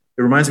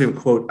reminds me of a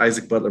quote.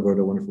 Isaac Butler wrote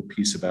a wonderful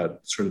piece about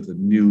sort of the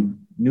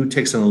new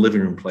takes on a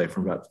living room play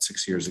from about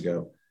 6 years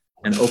ago,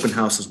 and Open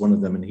House is one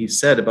of them. And he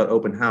said about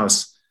Open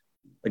House,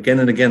 again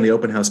and again, the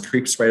open house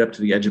creeps right up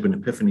to the edge of an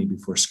epiphany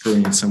before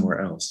screwing in somewhere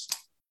else.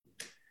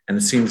 And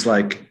it seems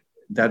like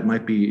that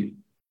might be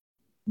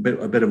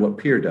a bit of what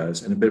Peter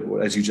does, and a bit,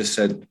 as you just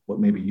said, what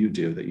maybe you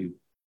do, that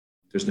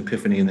there's an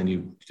epiphany and then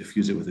you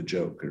diffuse it with a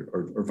joke,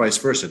 or vice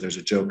versa. There's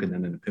a joke and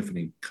then an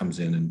epiphany comes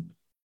in and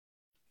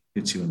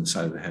hits you on the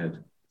side of the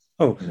head.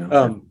 Oh,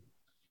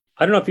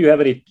 I don't know if you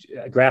have any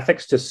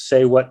graphics to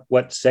say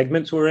what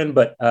segments we're in,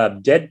 but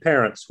Dead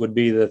Parents would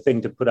be the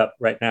thing to put up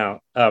right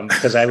now.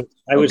 Because I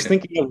was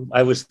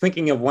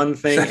thinking of one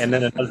thing, and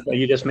then another,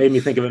 you just made me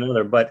think of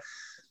another. But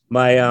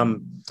my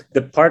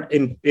the part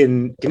in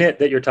Gnit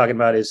that you're talking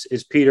about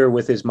is Peter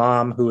with his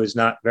mom, who is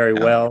not very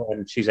well,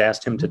 and she's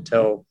asked him to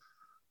tell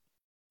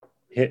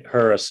hit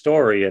her a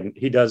story, and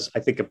he does,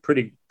 I think, a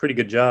pretty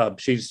good job.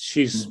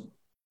 She's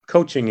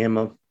coaching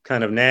him,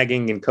 kind of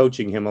nagging and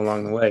coaching him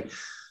along the way.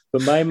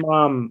 But my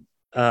mom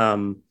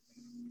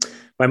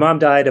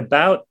died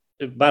about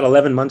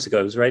 11 months ago.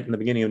 It was right in the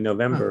beginning of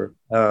November.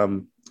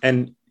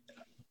 And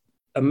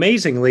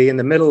amazingly, in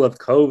the middle of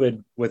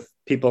COVID, with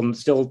people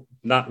still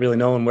not really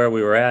knowing where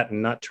we were at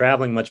and not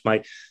traveling much,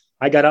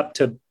 I got up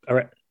to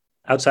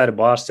outside of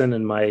Boston,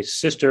 and my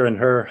sister and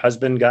her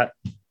husband got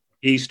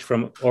east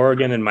from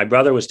Oregon, and my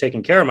brother was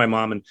taking care of my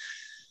mom. And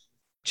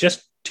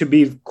just to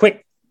be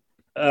quick,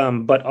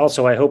 but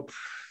also I hope,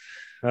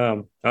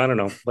 I don't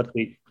know,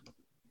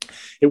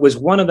 it was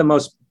one of the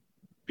most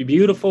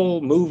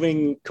beautiful,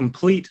 moving,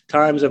 complete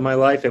times of my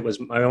life.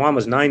 My mom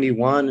was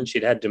 91, and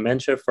she'd had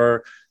dementia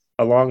for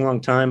a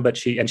long time, but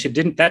she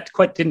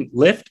didn't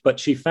lift, but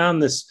she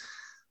found this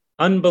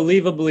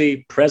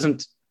unbelievably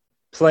present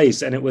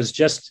place. And it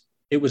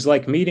was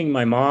like meeting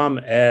my mom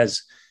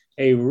as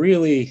a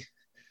really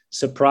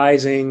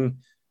surprising,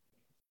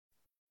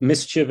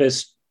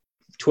 mischievous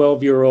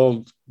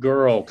 12-year-old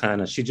girl,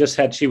 kind of. She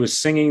was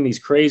singing these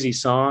crazy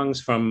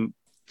songs from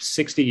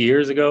 60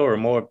 years ago or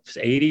more,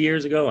 80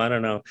 years ago. I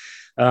don't know.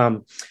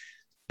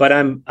 But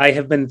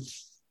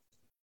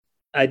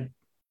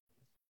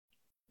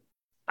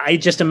I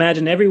just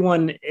imagine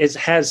everyone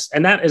has,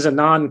 and that is a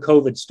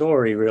non-COVID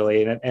story,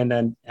 really.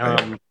 And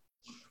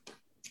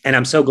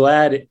I'm so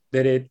glad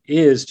that it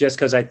is, just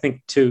because I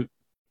think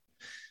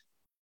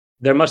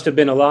there must have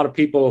been a lot of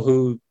people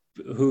who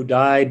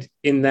died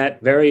in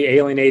that very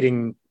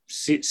alienating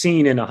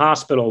scene in a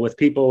hospital with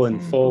people in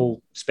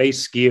full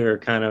space gear,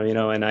 kind of,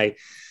 and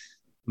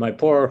my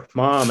poor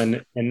mom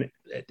and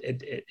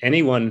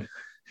anyone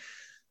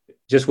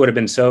just would have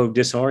been so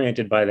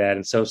disoriented by that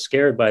and so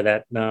scared by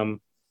that. And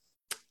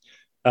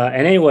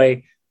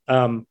anyway,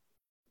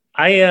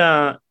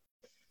 I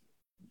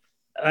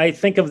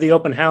think of the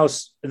open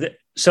house.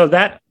 So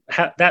that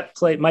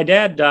play, my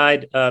dad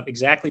died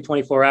exactly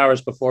 24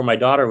 hours before my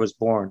daughter was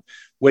born,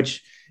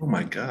 which, oh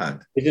my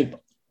God.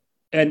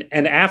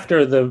 And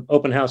after the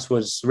open house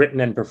was written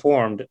and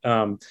performed.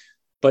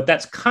 But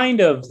that's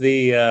kind of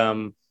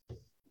the,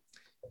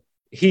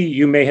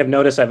 you may have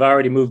noticed I've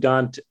already moved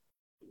on to,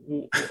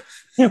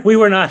 we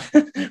were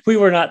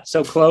not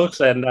so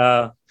close. And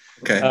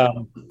okay.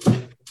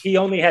 He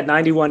only had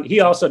 91. He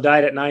also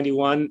died at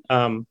 91.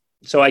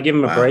 So I give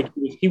him a break.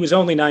 He was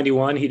only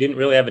 91. He didn't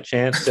really have a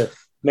chance to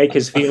make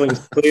his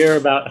feelings clear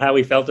about how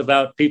he felt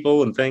about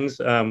people and things.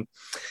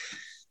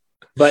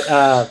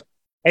 But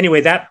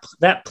anyway,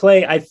 that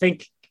play, I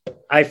think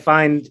I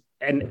find,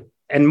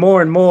 and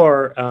more,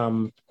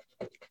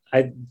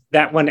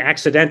 that one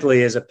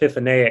accidentally is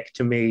epiphaneic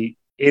to me,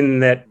 in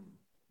that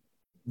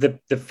the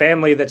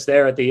family that's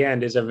there at the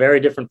end is a very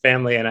different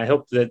family. And I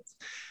hope that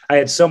I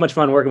had so much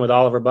fun working with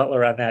Oliver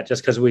Butler on that,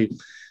 just because we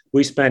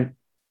spent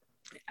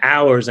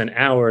hours and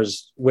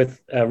hours with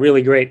a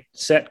really great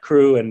set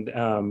crew,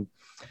 and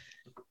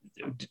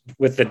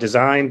with the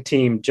design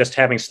team, just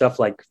having stuff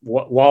like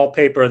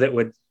wallpaper that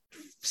would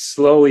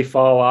slowly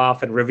fall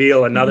off and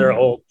reveal another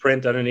old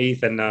print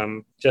underneath,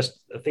 and just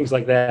things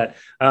like that.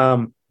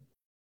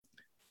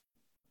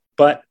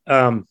 But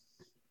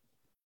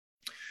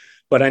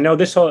I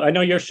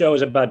know your show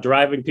is about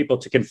driving people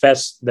to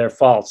confess their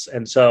faults,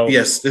 and so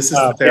yes, this is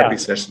a therapy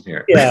session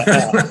here. Yeah.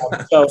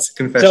 So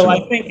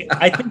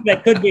I think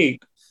that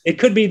it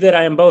could be that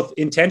I am both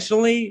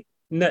intentionally,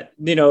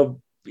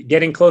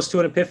 getting close to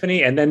an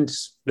epiphany and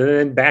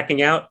then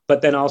backing out,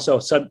 but then also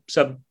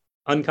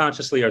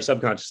unconsciously or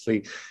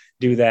subconsciously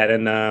do that.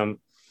 And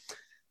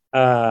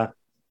I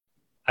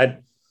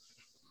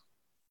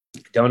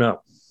don't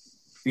know.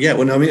 Yeah,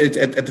 well, no, I mean,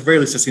 at the very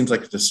least, it seems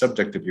like the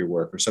subject of your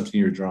work, or something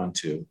you're drawn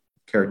to,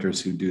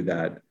 characters who do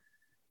that.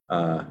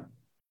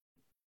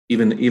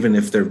 Even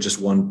if they're just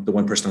the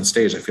one person on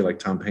stage, I feel like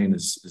Tom Paine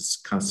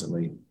is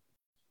constantly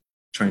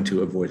trying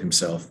to avoid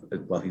himself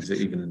while he's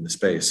even in the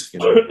space.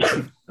 There's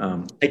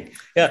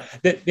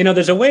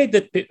a way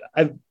that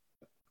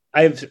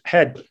I've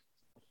had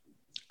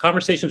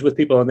conversations with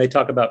people, and they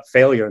talk about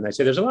failure, and they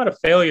say there's a lot of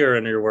failure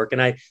in your work,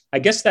 and I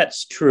guess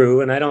that's true,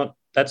 and I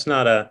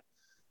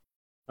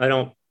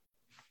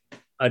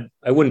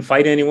wouldn't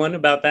fight anyone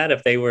about that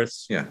if they were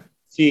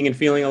seeing and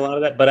feeling a lot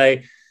of that. But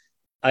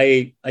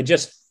I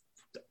just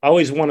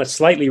always want to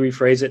slightly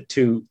rephrase it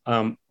to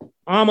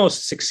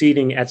almost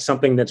succeeding at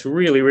something that's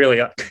really,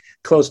 really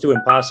close to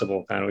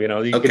impossible. Kind of,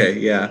 you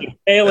can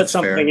fail at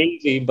something fair.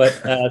 Easy. But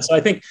so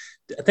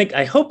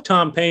I hope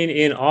Tom Paine,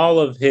 in all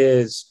of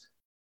his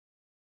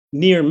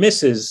near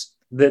misses,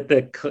 that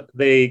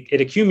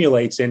it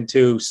accumulates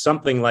into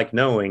something like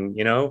knowing,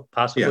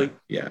 possibly.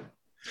 Yeah.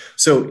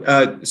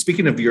 So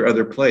speaking of your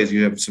other plays,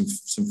 you have some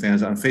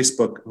fans on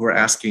Facebook who are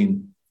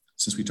asking,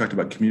 since we talked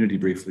about community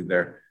briefly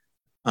there,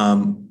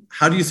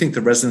 how do you think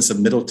the residents of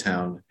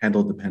Middletown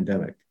handled the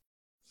pandemic?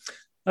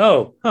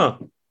 Oh, huh.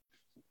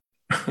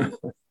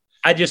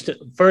 I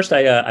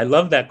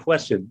love that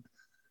question.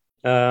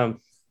 And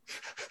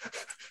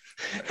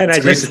it's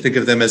great to think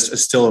of them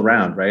as still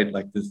around, right?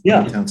 Like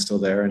Middletown's still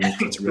there, and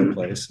it's a real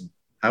place.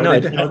 How No,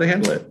 did they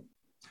handle it?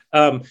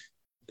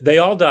 They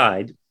all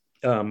died.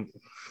 No,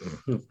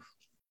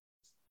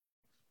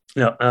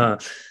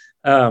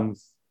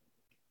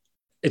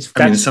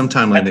 in some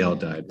timeline they all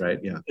died, right?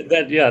 Yeah.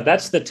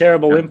 That's the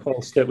terrible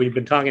impulse that we've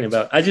been talking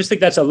about. I just think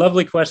that's a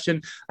lovely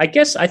question. I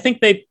think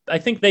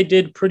they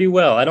did pretty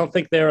well. I don't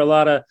think there are a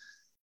lot of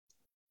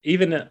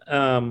even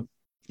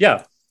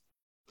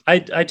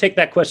I take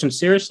that question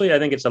seriously. I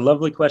think it's a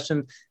lovely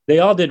question. They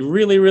all did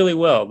really, really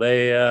well.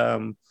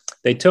 They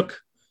took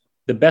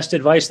the best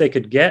advice they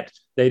could get.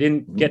 They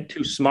didn't get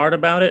too smart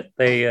about it.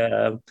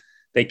 They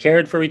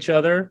cared for each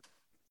other.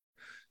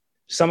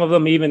 Some of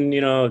them even,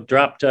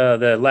 dropped.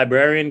 The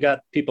librarian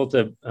got people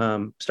to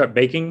start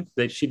baking.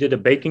 She did a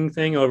baking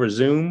thing over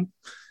Zoom,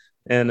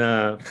 and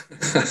the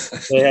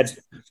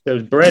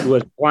bread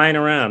was flying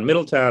around.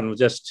 Middletown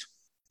was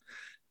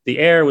the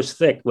air was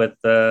thick with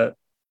the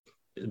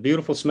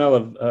beautiful smell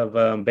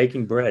of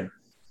baking bread.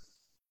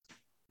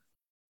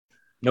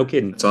 No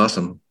kidding. That's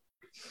awesome.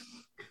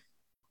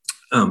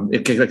 I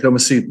could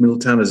almost see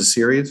Middletown as a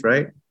series,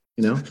 right?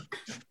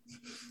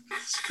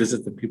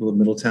 Visit the people of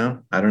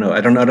Middletown. I don't know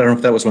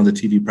if that was one of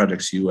the TV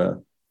projects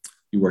you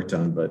worked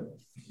on, but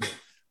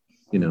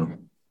I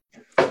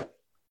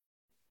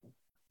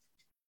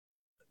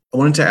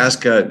wanted to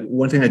ask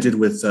one thing I did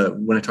with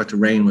when I talked to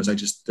Rain was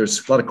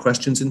there's a lot of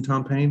questions in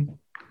Tom Paine,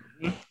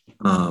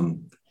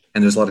 and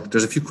there's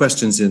a few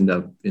questions in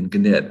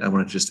Gannett I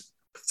want to just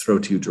throw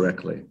to you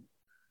directly.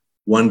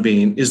 One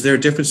being, is there a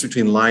difference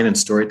between line and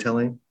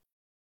storytelling?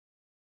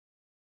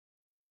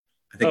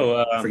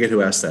 I forget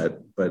who asked that,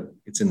 but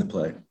it's in the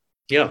play.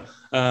 Yeah.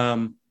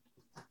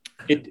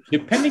 It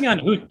depending on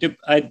who,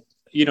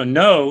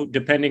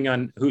 depending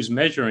on who's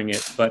measuring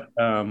it, but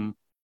in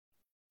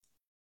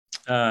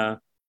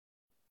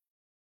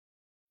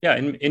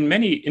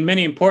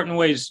many important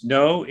ways,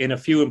 no. In a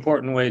few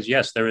important ways,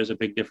 yes, there is a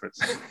big difference.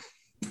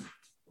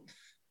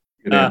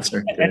 Good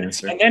answer. And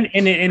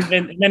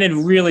then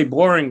in really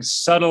boring,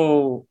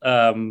 subtle,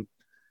 kind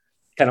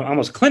of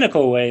almost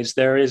clinical ways,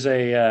 there is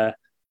a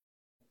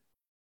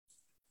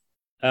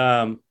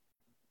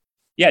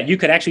you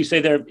could actually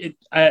say there.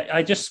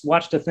 I just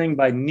watched a thing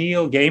by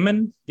Neil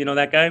Gaiman. You know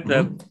that guy.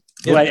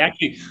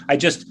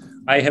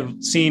 I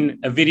have seen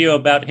a video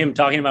about him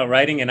talking about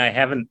writing, and I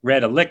haven't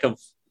read a lick of.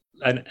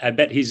 I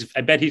bet he's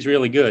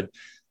really good.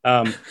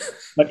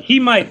 But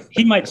he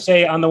might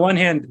say on the one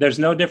hand there's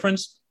no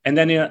difference, and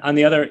then on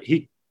the other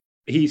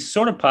he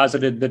sort of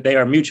posited that they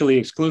are mutually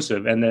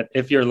exclusive, and that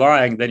if you're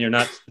lying, then you're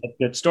not.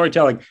 That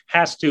storytelling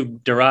has to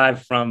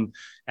derive from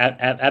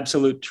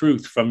absolute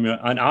truth, from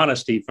an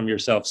honesty from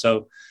yourself.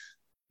 So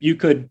you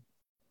could,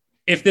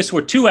 if this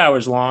were 2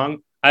 hours long,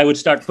 I would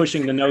start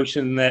pushing the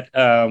notion that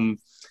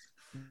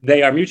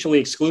they are mutually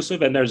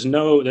exclusive, and there's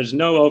no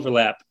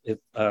overlap. If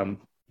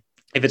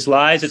it's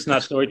lies, it's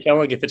not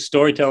storytelling. If it's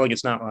storytelling,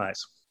 it's not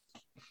lies.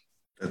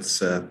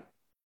 That's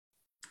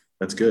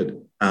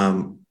good.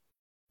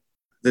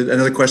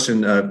 Another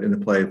question in the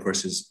play, of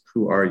course, is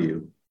who are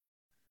you?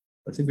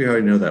 I think we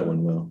already know that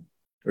one well,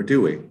 or do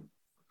we?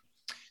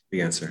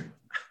 The answer.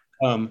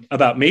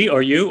 About me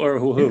or you or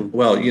who? Yeah,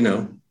 well,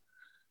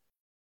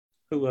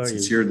 who are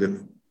since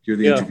you? You're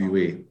the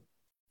interviewee.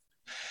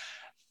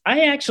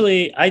 I'm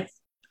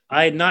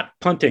not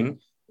punting.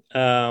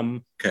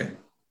 Okay.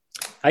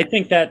 I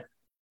think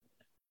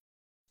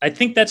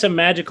that's a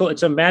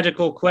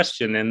magical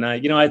question. And,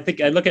 I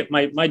think I look at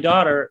my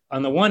daughter.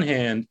 On the one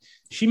hand,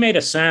 she made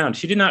a sound.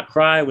 She did not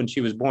cry when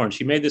she was born.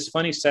 She made this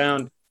funny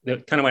sound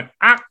that kind of went,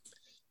 ah,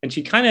 and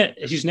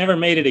she's never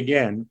made it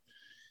again.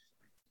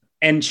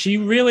 And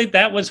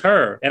that was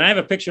her. And I have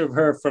a picture of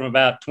her from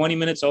about 20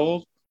 minutes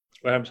old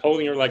where I was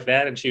holding her like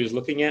that and she was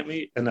looking at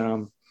me.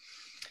 And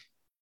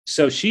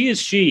so she is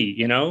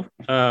she,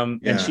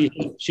 and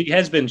she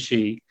has been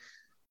she.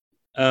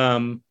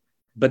 But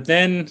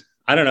then,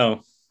 I don't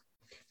know.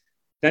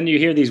 Then you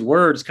hear these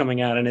words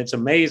coming out and it's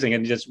amazing.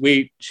 And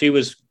she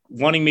was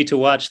wanting me to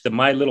watch the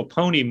My Little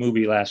Pony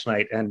movie last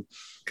night. And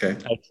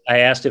I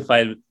asked if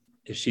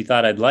she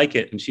thought I'd like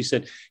it. And she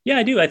said, yeah,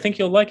 I do. I think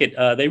you'll like it.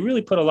 They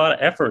really put a lot of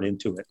effort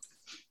into it.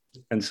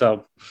 And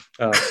so,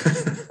 is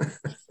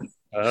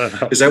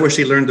that where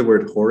she learned the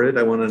word horrid?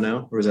 I want to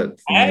know. Or is that?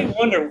 I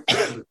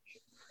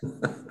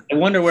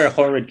wonder where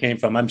horrid came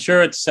from. I'm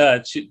sure it's,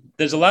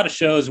 there's a lot of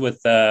shows with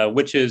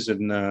witches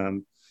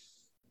and,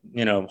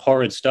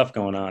 horrid stuff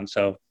going on.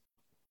 So,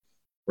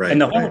 right.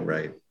 And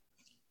right.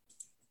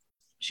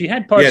 She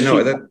had parts. Yeah,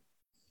 no,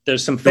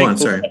 there's some fake. Go on,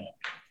 sorry.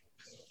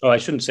 Oh, I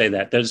shouldn't say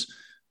that. There's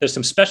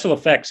some special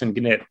effects in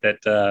Gannett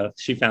that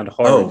she found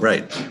horrid. Oh,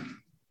 right.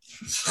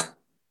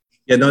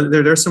 Yeah, no,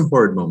 there are some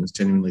horrid moments,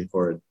 genuinely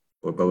horrid,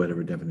 or by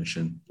whatever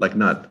definition. Like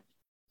not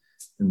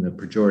in the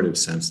pejorative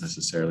sense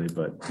necessarily,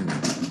 but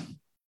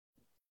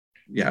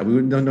yeah, we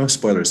would no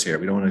spoilers here.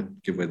 We don't want to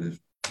give away the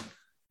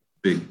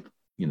big,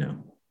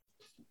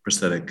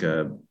 prosthetic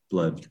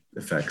blood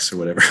effects or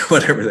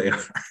whatever they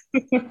are.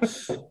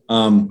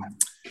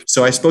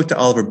 So I spoke to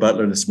Oliver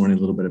Butler this morning a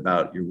little bit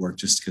about your work,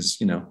 just because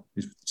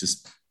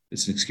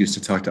it's an excuse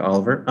to talk to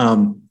Oliver.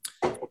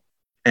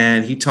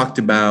 And he talked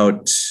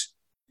about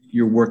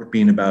your work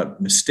being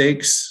about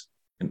mistakes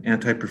and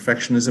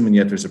anti-perfectionism, and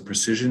yet there's a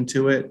precision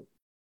to it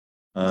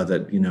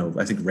that,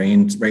 I think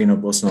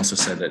Rainn Wilson also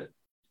said that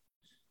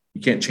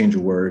you can't change a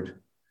word.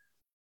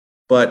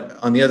 But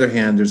on the other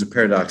hand, there's a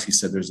paradox. He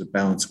said there's a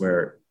balance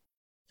where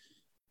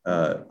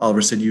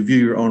Oliver said you view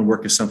your own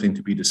work as something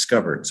to be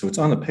discovered. So it's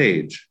on the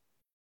page,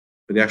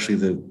 but actually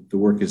the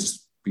work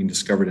is being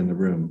discovered in the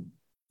room.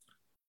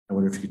 I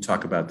wonder if you could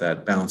talk about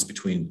that balance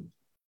between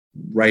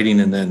writing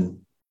and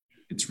then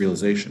its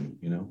realization,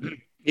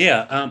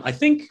 Yeah, I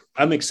think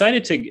I'm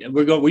excited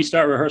we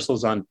start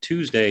rehearsals on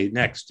Tuesday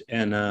next.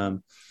 And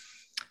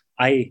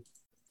I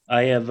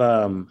have,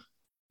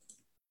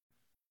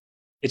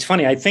 it's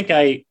funny. I think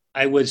I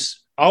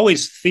was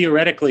always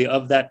theoretically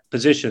of that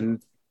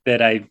position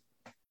that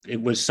it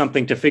was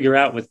something to figure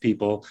out with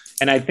people.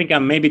 And I think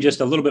I'm maybe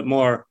just a little bit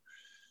more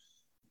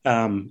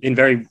in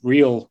very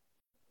real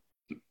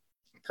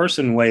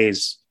person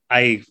ways.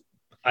 I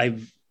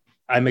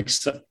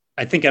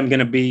think I'm going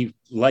to be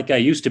like I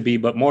used to be,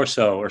 but more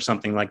so, or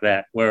something like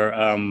that, where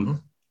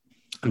I'm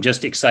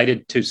just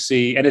excited to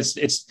see. And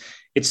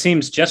it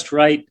seems just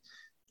right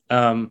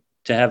to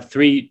have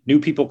 3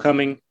 new people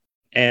coming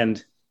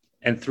and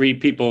 3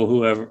 people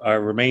who are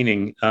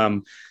remaining,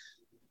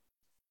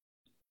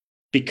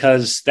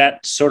 because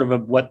that's sort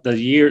of what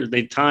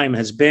the time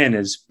has been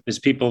is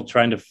people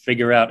trying to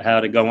figure out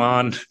how to go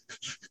on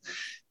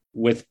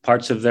with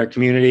parts of their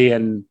community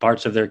and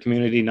parts of their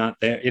community not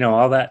there,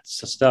 all that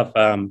stuff.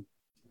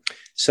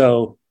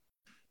 So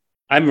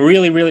I'm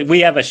really, we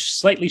have a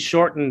slightly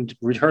shortened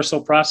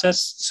rehearsal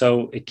process,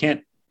 so I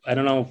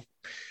don't know,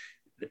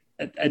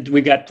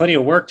 we got plenty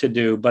of work to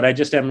do, but I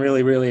just am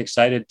really, really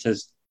excited to,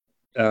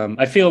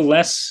 I feel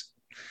less,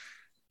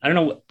 I don't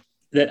know,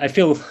 that I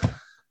feel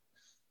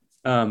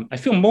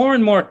more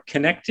and more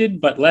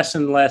connected, but less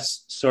and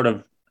less sort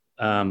of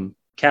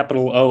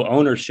capital O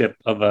ownership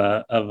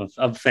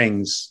of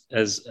things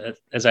as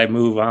I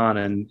move on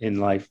in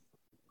life.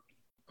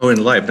 Oh,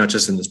 in life, not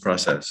just in this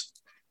process.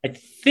 I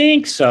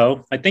think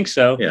so.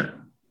 Yeah.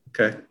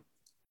 Okay.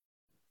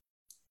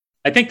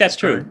 I think that's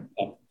true.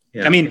 Right.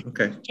 Yeah. I mean,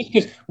 okay. Just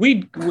because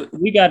we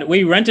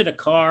rented a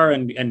car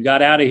and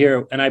got out of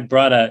here, and I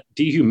brought a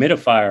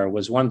dehumidifier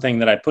was one thing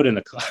that I put in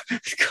the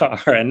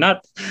car, and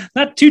not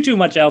too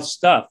much else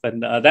stuff.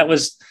 And that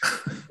was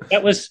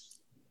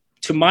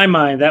to my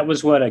mind, that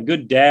was what a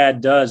good dad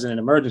does in an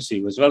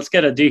emergency was, well, let's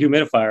get a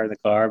dehumidifier in the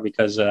car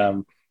because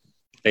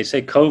they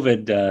say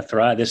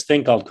COVID this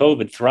thing called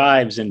COVID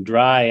thrives in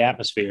dry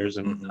atmospheres.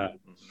 And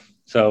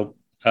so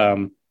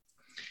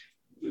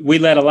we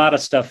let a lot of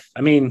stuff.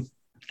 I mean,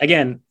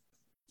 again,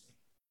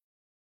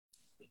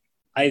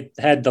 I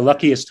had the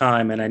luckiest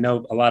time, and I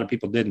know a lot of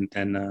people didn't.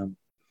 And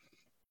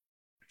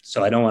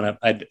so I don't want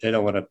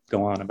to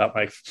go on about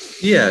my.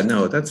 Yeah,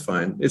 no, that's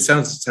fine. It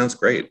sounds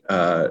great.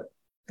 And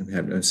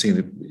I've seen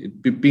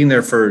it, being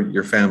there for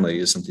your family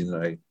is something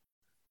that I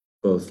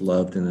both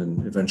loved, and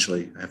then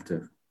eventually I have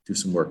to do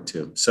some work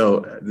too.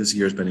 So this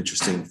year has been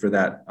interesting for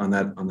that on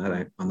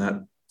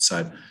that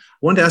side. I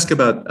wanted to ask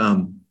about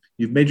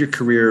you've made your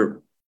career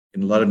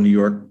in a lot of New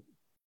York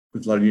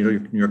with a lot of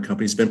New York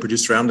companies. Been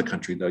produced around the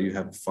country, though you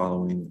have a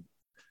following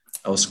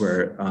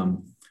elsewhere.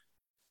 And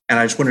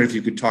I just wondered if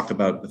you could talk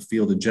about the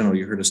field in general.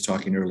 You heard us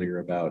talking earlier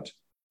about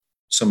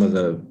some of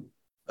the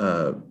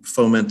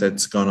foment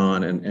that's gone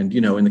on, and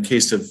in the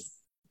case of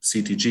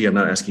CTG, I'm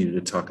not asking you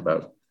to talk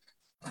about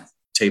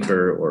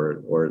taper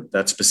or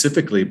that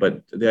specifically,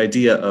 but the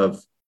idea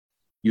of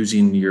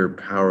using your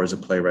power as a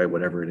playwright,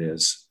 whatever it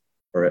is,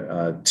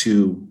 or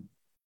to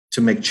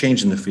make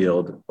change in the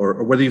field,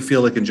 or whether you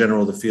feel like in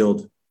general the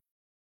field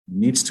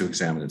needs to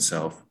examine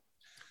itself,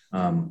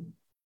 and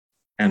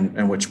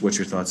what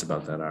your thoughts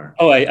about that are.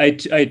 Oh, I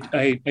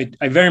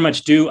very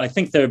much do. I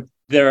think there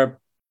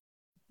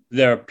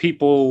are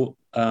people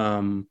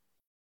who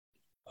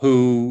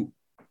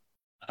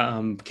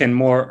can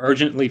more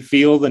urgently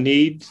feel the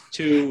need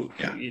to,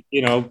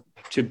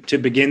 to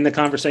begin the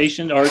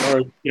conversation or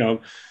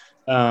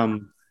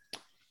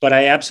but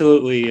I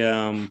absolutely,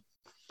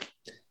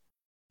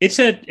 it's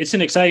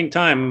an exciting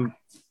time,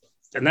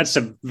 and that's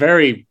a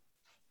very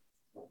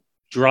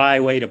dry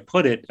way to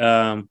put it.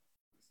 I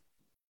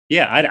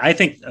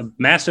think a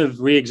massive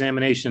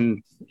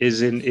reexamination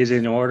is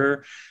in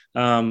order.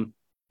 I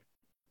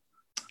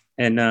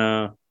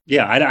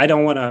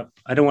don't want to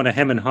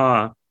hem and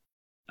haw.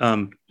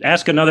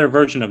 Ask another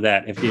version of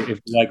that if you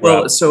like.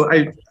 Well, Rob. So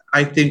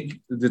I think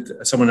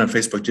that someone on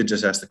Facebook did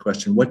just ask the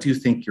question, what do you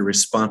think your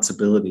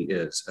responsibility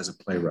is as a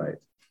playwright?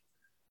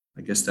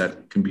 I guess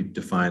that can be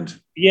defined.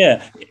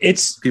 Yeah,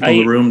 it's people in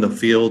the room, the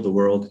field, the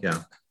world. Yeah.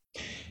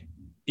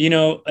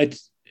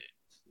 It's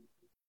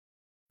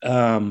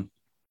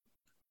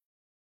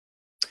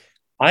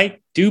I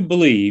do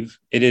believe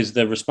it is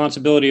the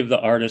responsibility of the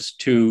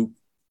artist to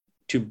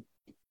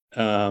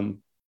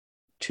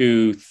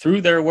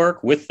through their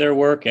work, with their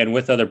work, and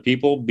with other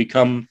people,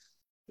 become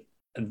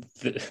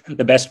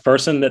the best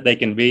person that they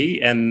can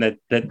be, and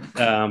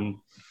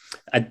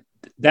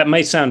that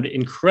might sound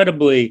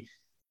incredibly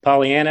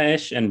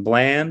Pollyanna-ish and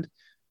bland.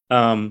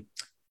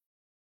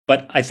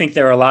 But I think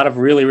there are a lot of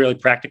really, really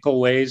practical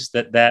ways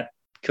that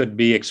could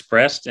be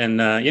expressed. And,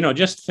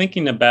 just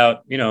thinking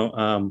about,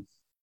 Kimie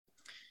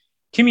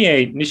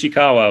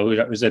Nishikawa, who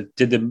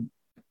did the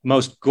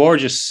most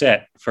gorgeous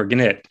set for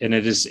GNIT, and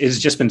it's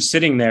just been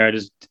sitting there.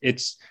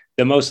 It's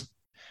the most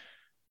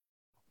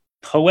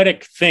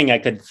poetic thing I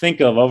could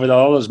think of over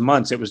all those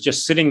months. It was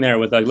just sitting there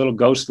with a little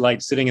ghost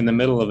light sitting in the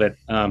middle of it.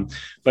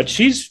 But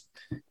she's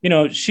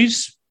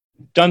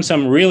done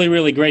some really,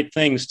 really great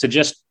things to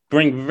just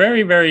bring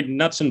very, very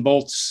nuts and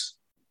bolts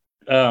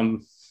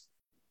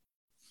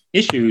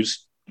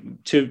issues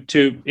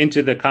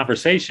into the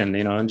conversation,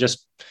 and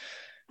just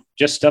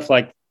stuff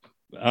like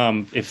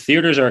if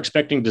theaters are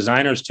expecting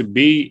designers to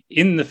be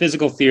in the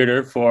physical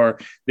theater for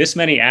this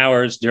many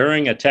hours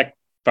during a tech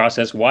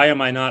process, why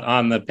am I not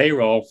on the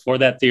payroll for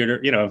that theater?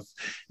 If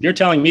you're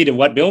telling me to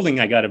what building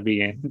I got to be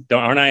in,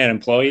 aren't I an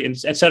employee,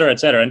 et cetera,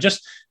 and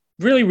just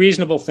really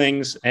reasonable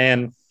things.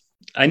 And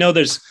I know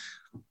there's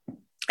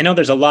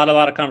a lot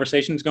of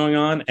conversations going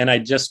on, and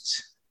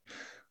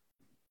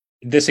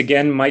this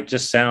again might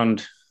just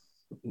sound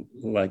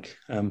like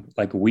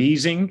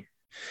wheezing.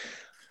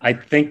 I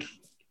think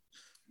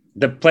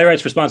the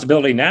playwright's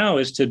responsibility now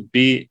is to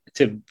be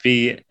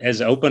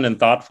as open and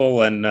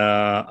thoughtful and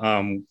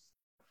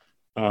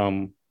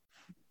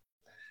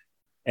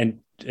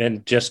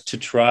just to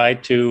try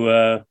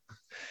to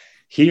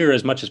hear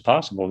as much as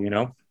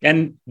possible,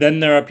 And then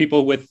there are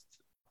people with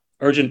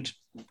urgent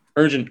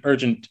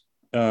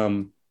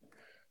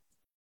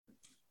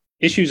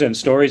issues and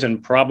stories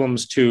and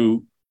problems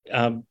to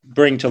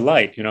bring to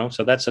light,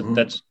 So that's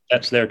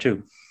there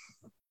too.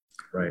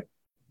 Right.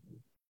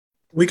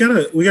 We got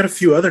a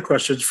few other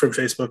questions from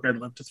Facebook I'd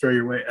love to throw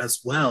your way as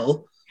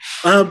well.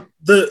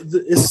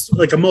 It's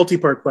like a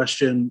multi-part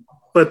question,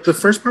 but the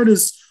first part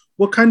is,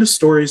 what kind of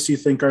stories do you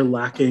think are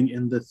lacking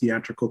in the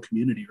theatrical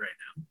community right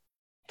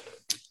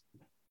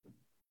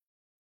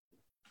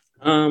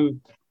now?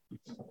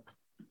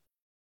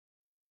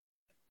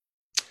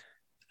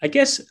 I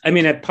guess,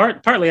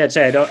 partly I'd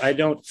say I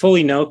don't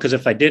fully know, because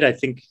if I did, I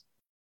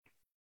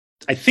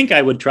think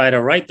I would try to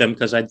write them,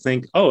 because I'd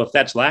think, oh, if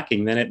that's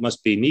lacking, then it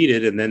must be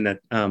needed. And then that,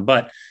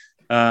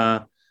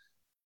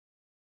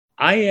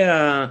 I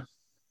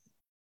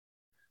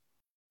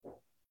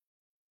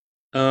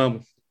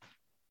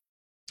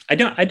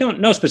don't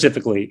know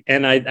specifically.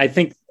 And I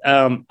think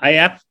I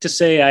have to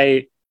say,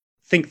 I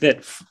think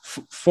that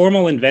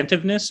formal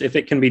inventiveness, if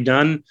it can be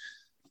done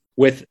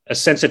with a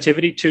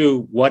sensitivity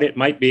to what it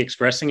might be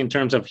expressing in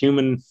terms of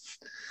human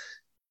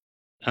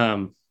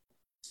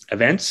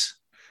events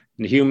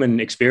and human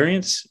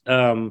experience,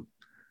 I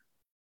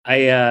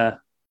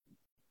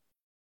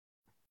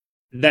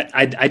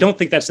don't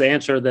think that's the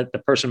answer that the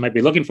person might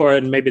be looking for,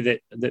 and maybe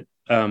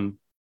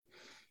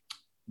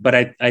but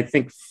I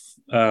think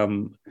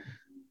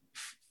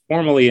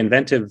formally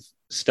inventive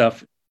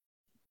stuff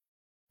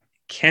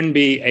can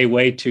be a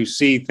way to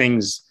see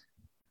things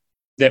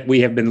that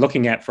we have been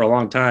looking at for a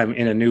long time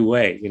in a new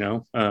way, Yeah.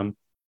 I'm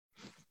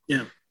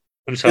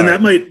sorry.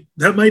 And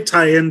that might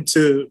tie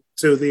into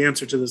the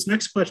answer to this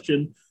next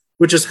question,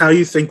 which is how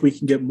you think we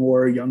can get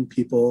more young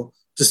people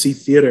to see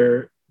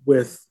theater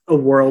with a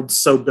world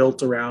so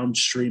built around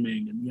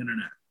streaming and the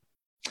internet.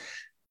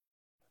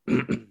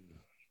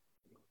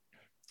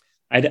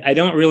 I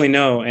don't really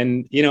know.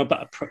 And,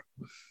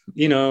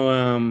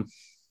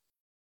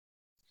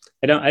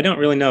 I don't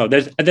really know.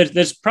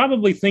 There's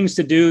probably things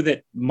to do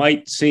that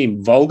might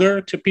seem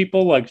vulgar to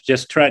people, like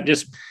if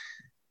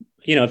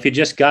you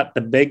just got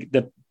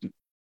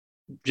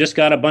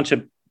a bunch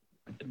of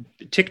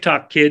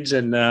TikTok kids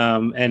and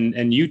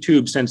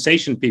YouTube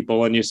sensation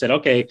people, and you said,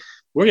 okay,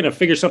 we're going to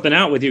figure something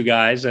out with you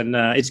guys, and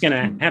it's going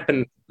to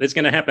happen. It's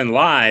going to happen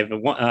live.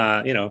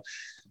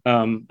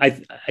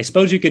 I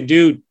suppose you could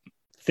do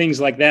things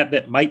like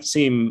that might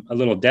seem a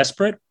little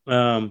desperate.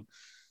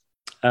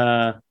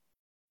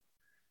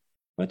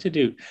 What to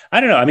do? I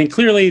don't know.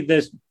 Clearly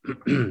this,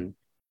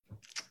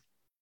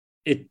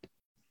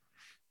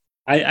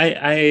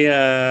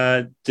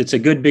 it's a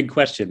good big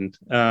question.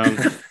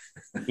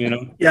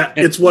 Yeah,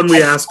 it's one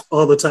we ask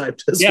all the time.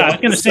 I was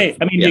going to say,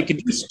 you could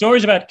do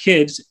stories about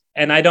kids,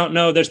 and I don't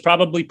know, there's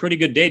probably pretty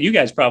good data. You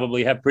guys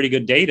probably have pretty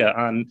good data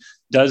on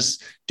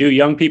do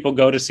young people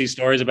go to see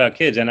stories about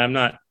kids? And I'm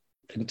not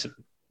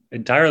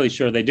entirely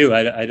sure they do.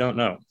 I don't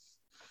know.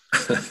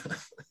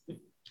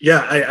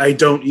 Yeah, I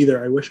don't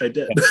either. I wish I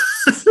did.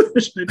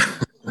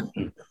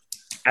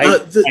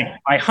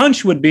 My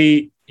hunch would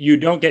be you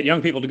don't get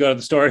young people to go to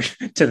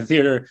the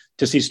theater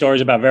to see stories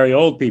about very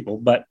old people,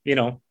 but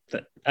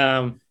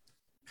I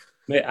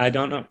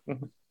don't know.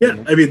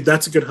 Yeah,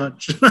 that's a good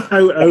hunch.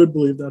 I would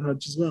believe that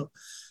hunch as well.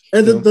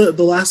 And then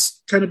the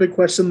last kind of big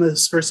question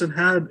this person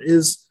had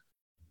is,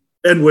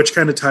 and which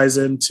kind of ties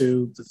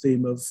into the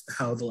theme of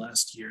how the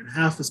last year and a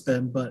half has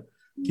been, but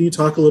can you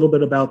talk a little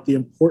bit about the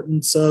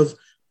importance of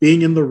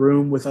being in the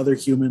room with other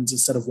humans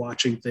instead of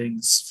watching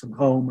things from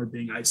home or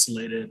being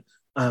isolated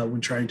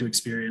when trying to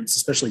experience,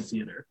 especially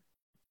theater?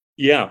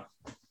 Yeah.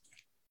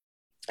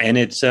 And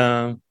it's,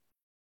 I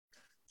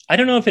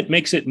don't know if it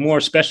makes it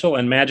more special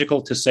and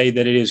magical to say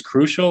that it is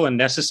crucial and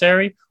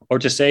necessary, or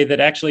to say that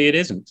actually it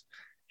isn't.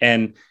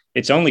 And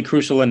it's only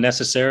crucial and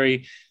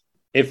necessary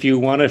if you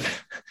want to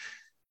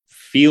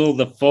feel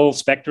the full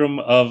spectrum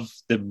of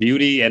the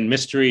beauty and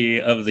mystery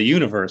of the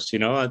universe,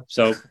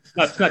 So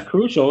it's not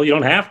crucial. You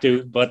don't have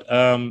to, but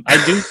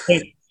I do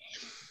think,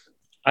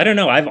 I don't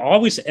know. I've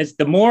always,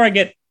 the more I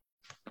get,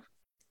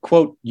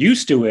 quote,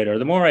 used to it, or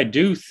the more I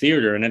do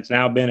theater, and it's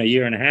now been a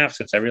year and a half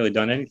since I've really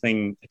done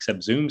anything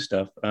except Zoom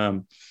stuff.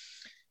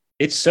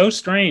 It's so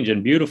strange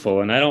and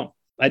beautiful. And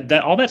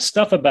all that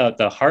stuff about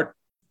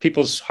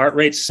people's heart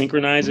rates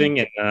synchronizing,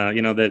 and,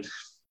 the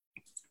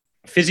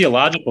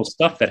physiological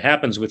stuff that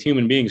happens with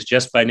human beings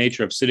just by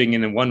nature of sitting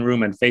in one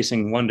room and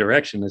facing one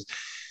direction is,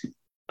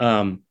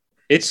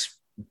 it's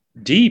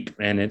deep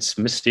and it's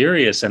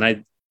mysterious. And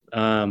I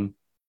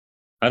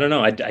don't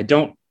know. I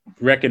don't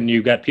reckon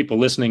you got people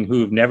listening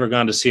who've never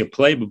gone to see a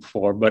play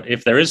before, but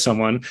if there is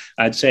someone,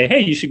 I'd say, hey,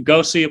 you should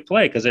go see a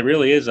play, because it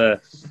really is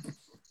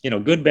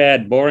good,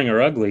 bad, boring,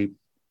 or ugly.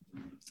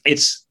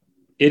 It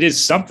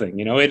is something,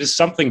 it is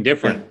something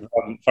different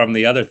from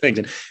the other things.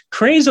 And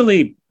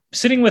crazily,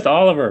 sitting with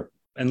Oliver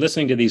and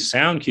listening to these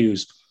sound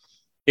cues,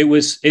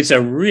 it's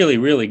a really,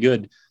 really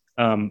good,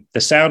 the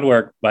sound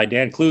work by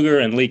Dan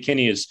Kluger and Lee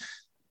Kinney is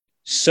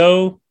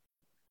so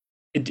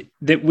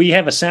that we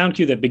have a sound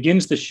cue that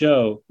begins the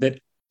show that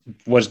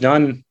was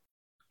done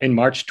in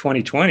March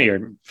 2020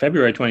 or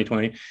February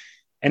 2020.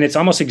 And it's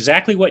almost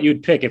exactly what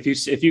you'd pick if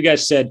you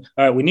guys said,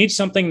 all right, we need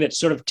something that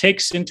sort of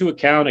takes into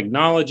account,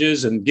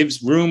 acknowledges, and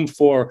gives room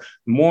for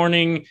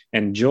mourning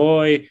and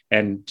joy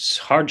and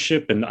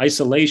hardship and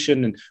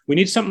isolation. And we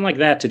need something like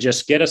that to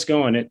just get us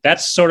going.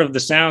 That's sort of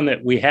the sound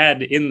that we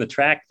had in the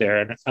track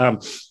there.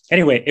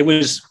 Anyway,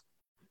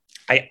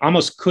 I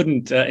almost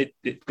couldn't,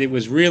 it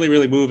was really,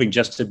 really moving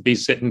just to be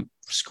sitting,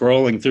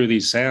 scrolling through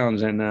these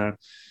sounds. And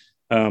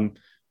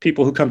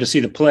people who come to see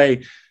the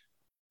play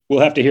will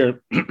have to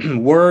hear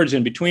words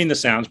in between the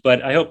sounds,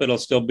 but I hope it'll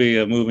still be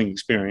a moving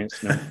experience.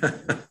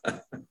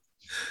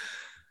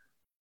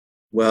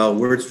 Well,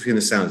 words between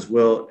the sounds.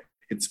 Well,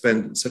 it's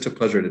been such a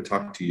pleasure to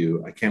talk to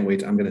you. I can't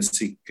wait. I'm going to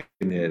see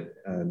it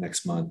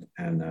next month,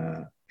 and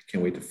I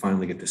can't wait to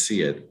finally get to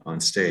see it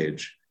on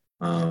stage,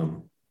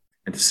 and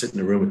to sit in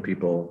a room with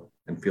people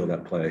and feel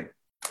that play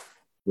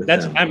with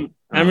them.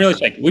 I'm really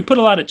excited. We put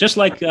a lot of, just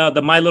like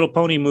the My Little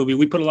Pony movie,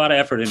 we put a lot of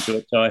effort into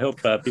it. So I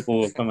hope people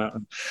will come out.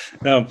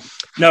 No,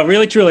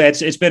 really, truly,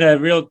 it's been a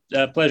real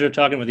pleasure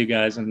talking with you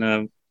guys.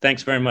 And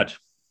thanks very much.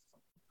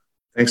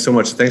 Thanks so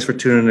much. Thanks for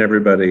tuning in,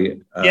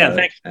 everybody.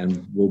 Thanks.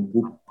 And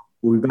we'll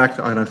be back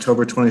on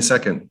October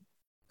 22nd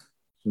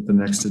with the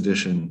next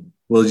edition.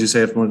 Will, did you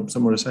say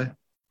something more to say?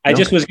 I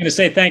just was going to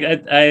say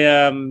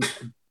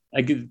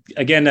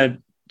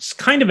again, it's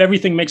kind of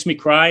everything makes me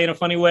cry in a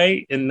funny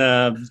way. And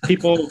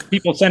people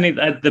sending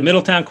the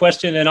Middletown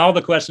question and all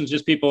the questions,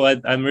 just people.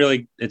 I'm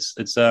really,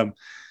 it's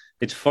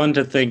fun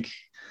to think.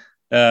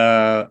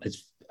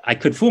 I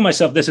could fool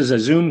myself. This is a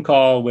Zoom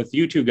call with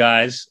you two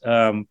guys,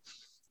 but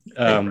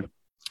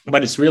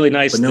it's really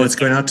nice. But no, it's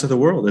going out to the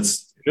world.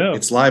 It's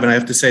live, and I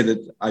have to say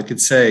that I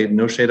could say,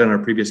 no shade on our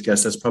previous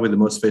guests, that's probably the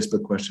most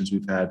Facebook questions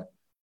we've had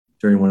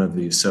during one of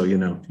these. So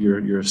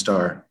you're a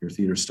star, you're a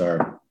theater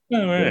star.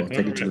 All right. We'll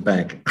take it to the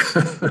bank.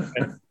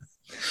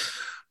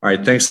 All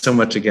right. Thanks so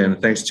much again.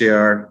 Thanks,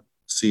 JR.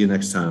 See you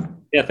next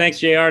time. Yeah. Thanks,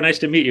 JR. Nice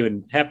to meet you,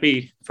 and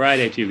happy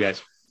Friday to you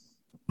guys.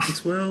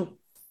 Thanks, Will.